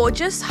a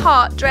gorgeous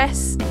heart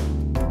dress.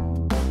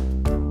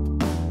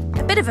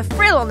 A bit of a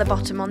frill on the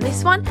bottom on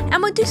this one,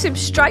 and we'll do some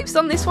stripes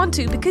on this one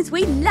too because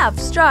we love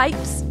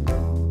stripes.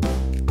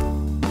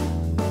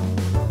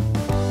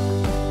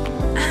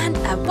 And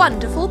a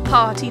wonderful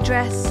party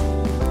dress.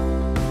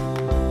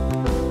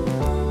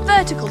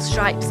 Vertical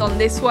stripes on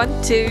this one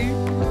too.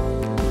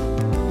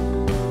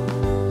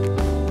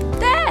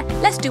 There,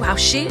 let's do our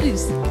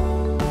shoes.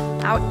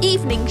 Our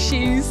evening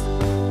shoes.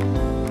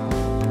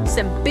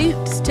 Some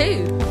boots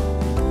too.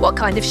 What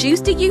kind of shoes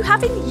do you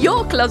have in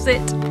your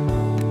closet?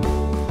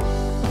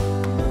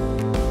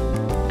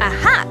 A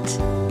hat.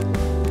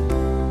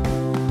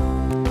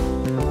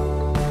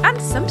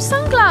 And some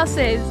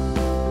sunglasses.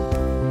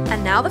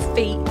 And now the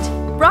feet.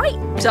 Right,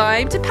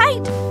 time to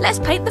paint. Let's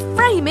paint the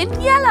frame in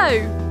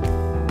yellow.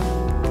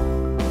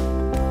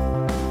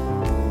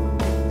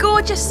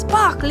 Gorgeous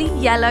sparkly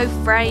yellow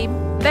frame.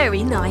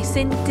 Very nice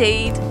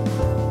indeed.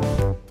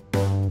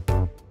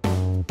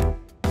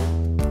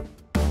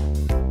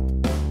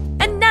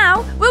 And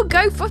now we'll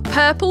go for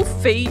purple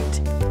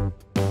feet.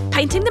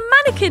 Painting the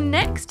mannequin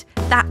next.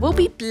 That will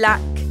be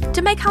black.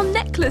 To make our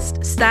necklace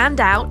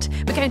stand out,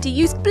 we're going to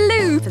use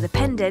blue for the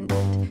pendant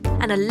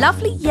and a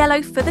lovely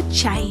yellow for the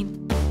chain.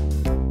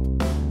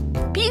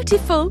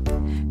 Beautiful!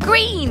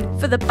 Green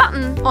for the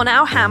button on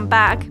our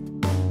handbag.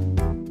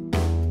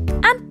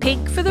 And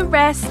pink for the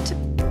rest.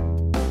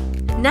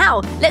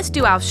 Now let's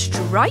do our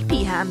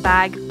stripy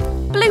handbag.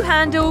 Blue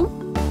handle.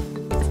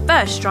 The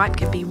first stripe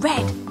can be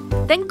red,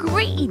 then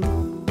green.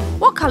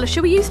 What colour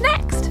shall we use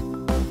next?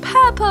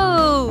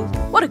 Purple!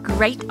 What a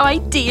great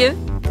idea!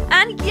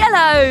 And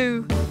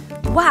yellow!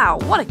 Wow,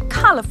 what a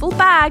colourful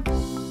bag!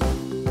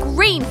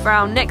 Green for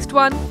our next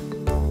one.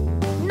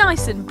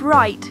 Nice and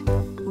bright.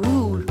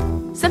 Ooh,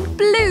 some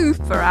blue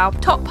for our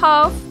top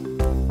half.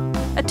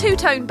 A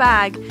two-tone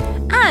bag.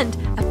 And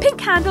a pink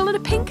handle and a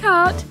pink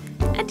heart.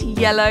 And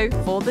yellow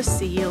for the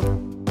seal.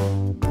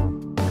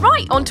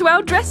 Right, onto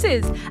our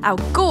dresses. Our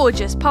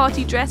gorgeous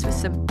party dress with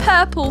some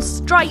purple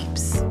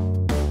stripes.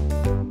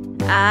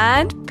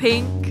 And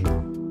pink.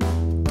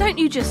 Don't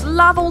you just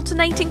love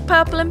alternating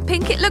purple and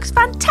pink? It looks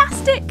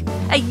fantastic!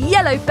 A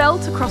yellow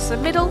belt across the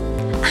middle,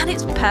 and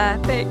it's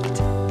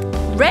perfect.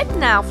 Red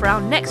now for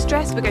our next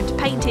dress. We're going to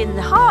paint in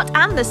the heart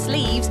and the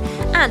sleeves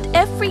and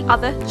every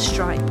other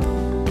stripe.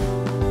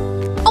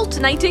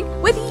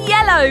 Alternating with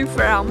yellow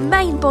for our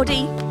main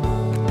body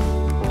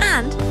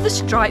and the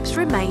stripes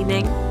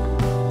remaining.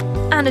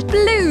 And a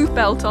blue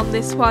belt on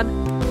this one.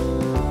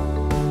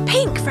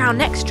 Pink for our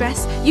next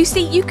dress. You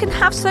see, you can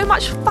have so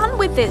much fun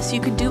with this.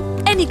 You can do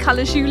any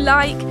colours you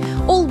like,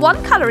 all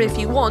one colour if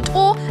you want,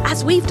 or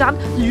as we've done,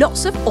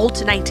 lots of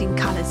alternating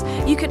colours.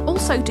 You can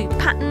also do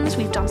patterns.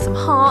 We've done some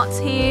hearts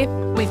here,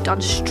 we've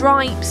done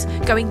stripes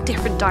going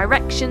different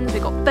directions.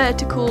 We've got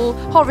vertical,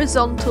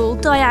 horizontal,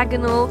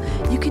 diagonal.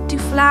 You could do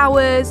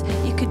flowers,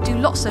 you could do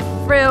lots of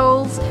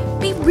frills.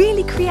 Be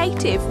really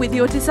creative with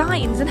your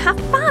designs and have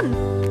fun.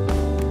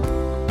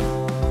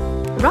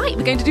 Right,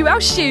 we're going to do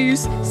our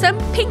shoes. Some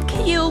pink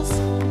heels.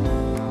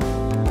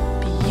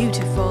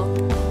 Beautiful.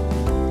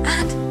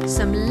 And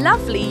some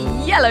lovely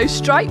yellow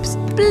stripes,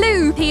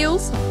 blue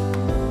heels.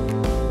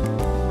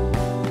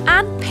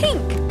 And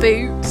pink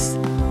boots.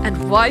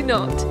 And why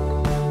not?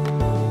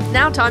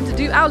 Now time to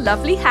do our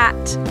lovely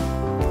hat.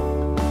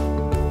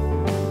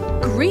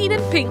 Green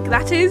and pink,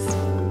 that is.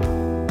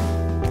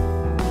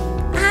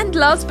 And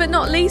last but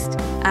not least,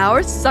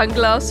 our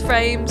sunglass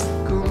frames.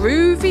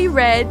 Groovy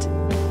red.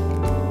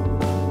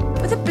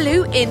 With a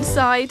blue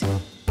inside.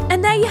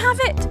 And there you have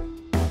it.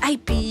 A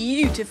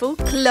beautiful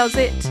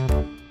closet.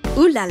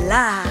 Ooh la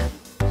la.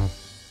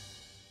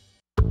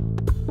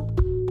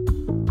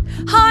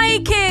 Hi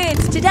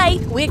kids! Today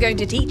we're going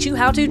to teach you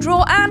how to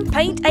draw and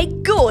paint a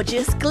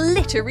gorgeous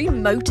glittery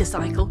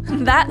motorcycle.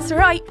 That's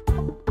right.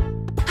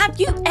 Have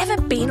you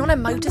ever been on a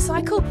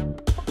motorcycle?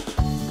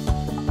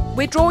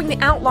 We're drawing the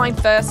outline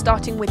first,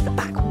 starting with the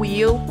back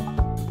wheel.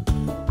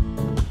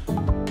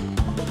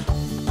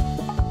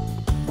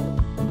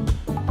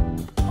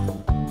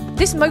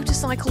 This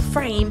motorcycle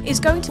frame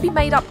is going to be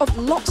made up of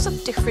lots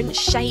of different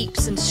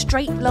shapes and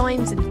straight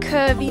lines and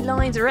curvy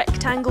lines,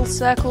 rectangles,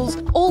 circles,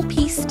 all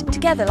pieced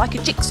together like a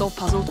jigsaw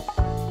puzzle.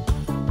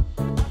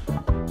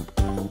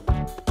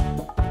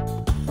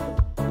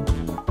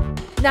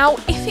 Now,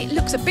 if it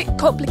looks a bit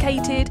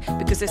complicated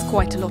because there's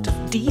quite a lot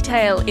of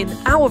detail in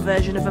our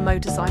version of a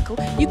motorcycle,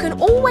 you can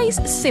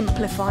always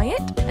simplify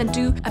it and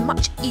do a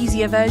much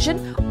easier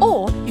version,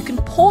 or you can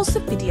pause the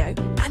video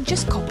and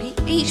just copy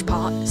each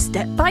part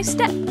step by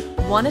step,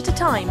 one at a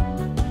time.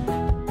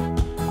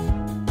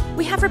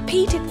 We have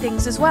repeated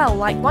things as well,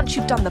 like once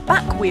you've done the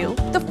back wheel,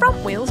 the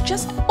front wheel's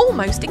just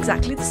almost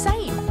exactly the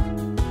same.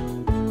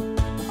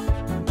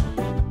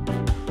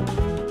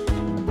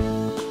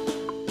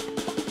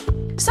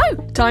 So So,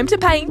 time to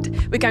paint.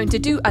 We're going to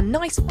do a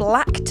nice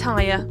black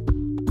tyre.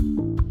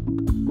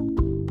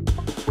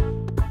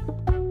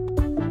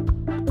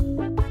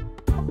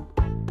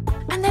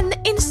 And then the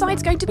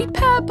inside's going to be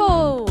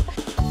purple.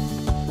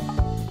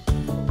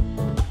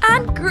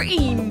 And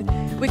green.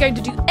 We're going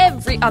to do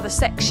every other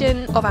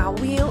section of our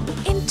wheel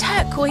in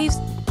turquoise.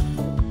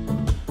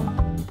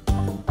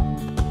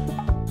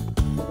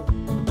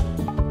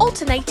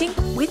 Alternating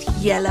with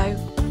yellow.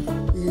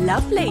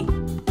 Lovely.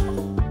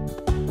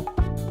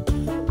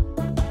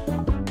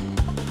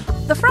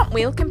 The front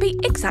wheel can be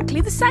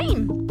exactly the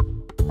same.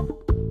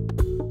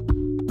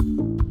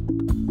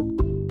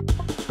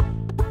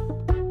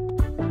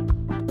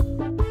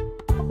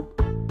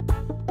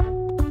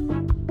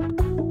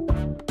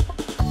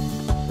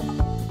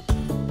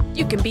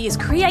 You can be as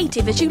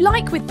creative as you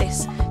like with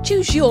this.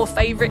 Choose your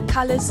favourite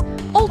colours,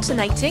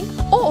 alternating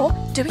or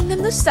doing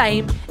them the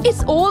same.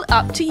 It's all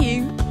up to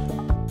you.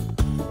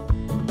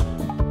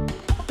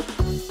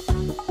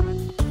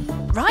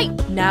 Right,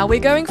 now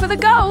we're going for the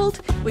gold.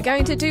 We're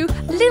going to do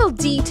little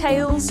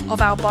details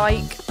of our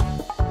bike.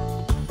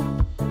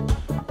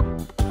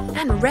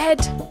 And red.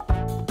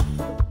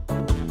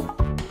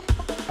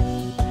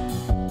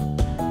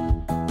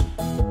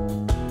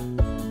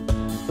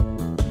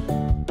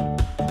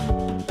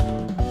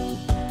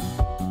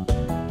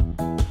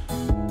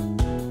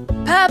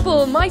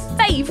 Purple, my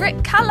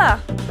favourite colour.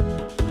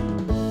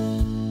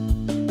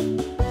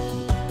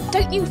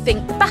 Don't you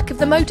think the back of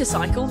the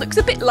motorcycle looks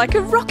a bit like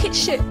a rocket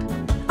ship?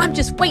 I'm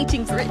just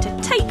waiting for it to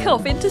take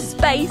off into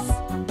space.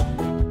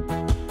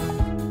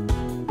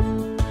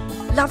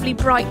 Lovely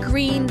bright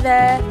green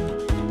there.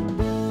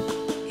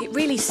 It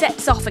really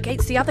sets off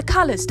against the other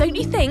colours, don't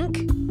you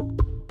think?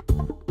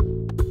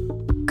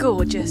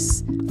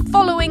 Gorgeous.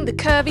 Following the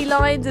curvy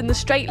lines and the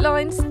straight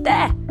lines.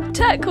 There,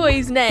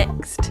 turquoise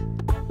next.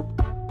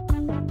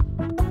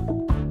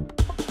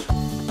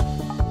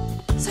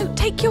 So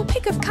take your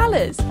pick of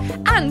colours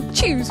and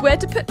choose where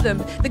to put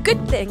them. The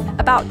good thing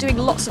about doing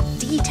lots of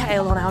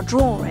detail on our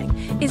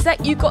drawing is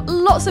that you've got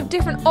lots of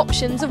different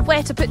options of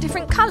where to put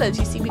different colours.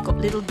 You see, we've got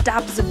little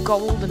dabs of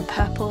gold and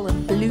purple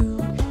and blue.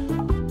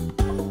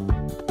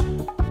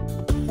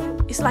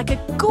 It's like a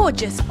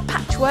gorgeous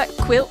patchwork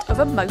quilt of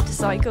a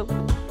motorcycle.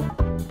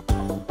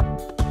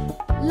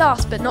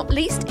 Last but not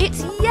least,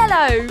 it's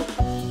yellow.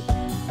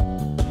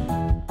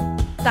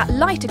 That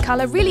lighter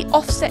colour really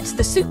offsets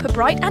the super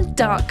bright and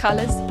dark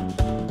colours.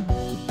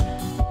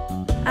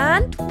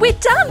 And we're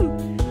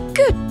done!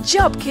 Good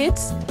job,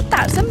 kids!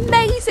 That's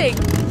amazing!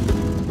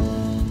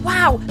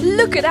 Wow,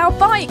 look at our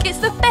bike! It's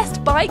the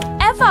best bike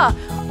ever!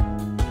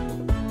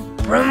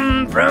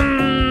 Brum,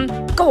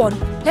 brum! Go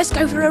on, let's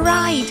go for a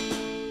ride!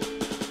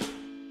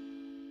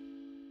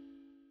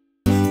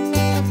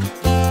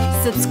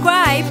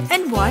 Subscribe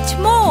and watch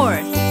more.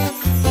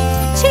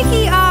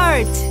 Chiki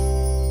Art!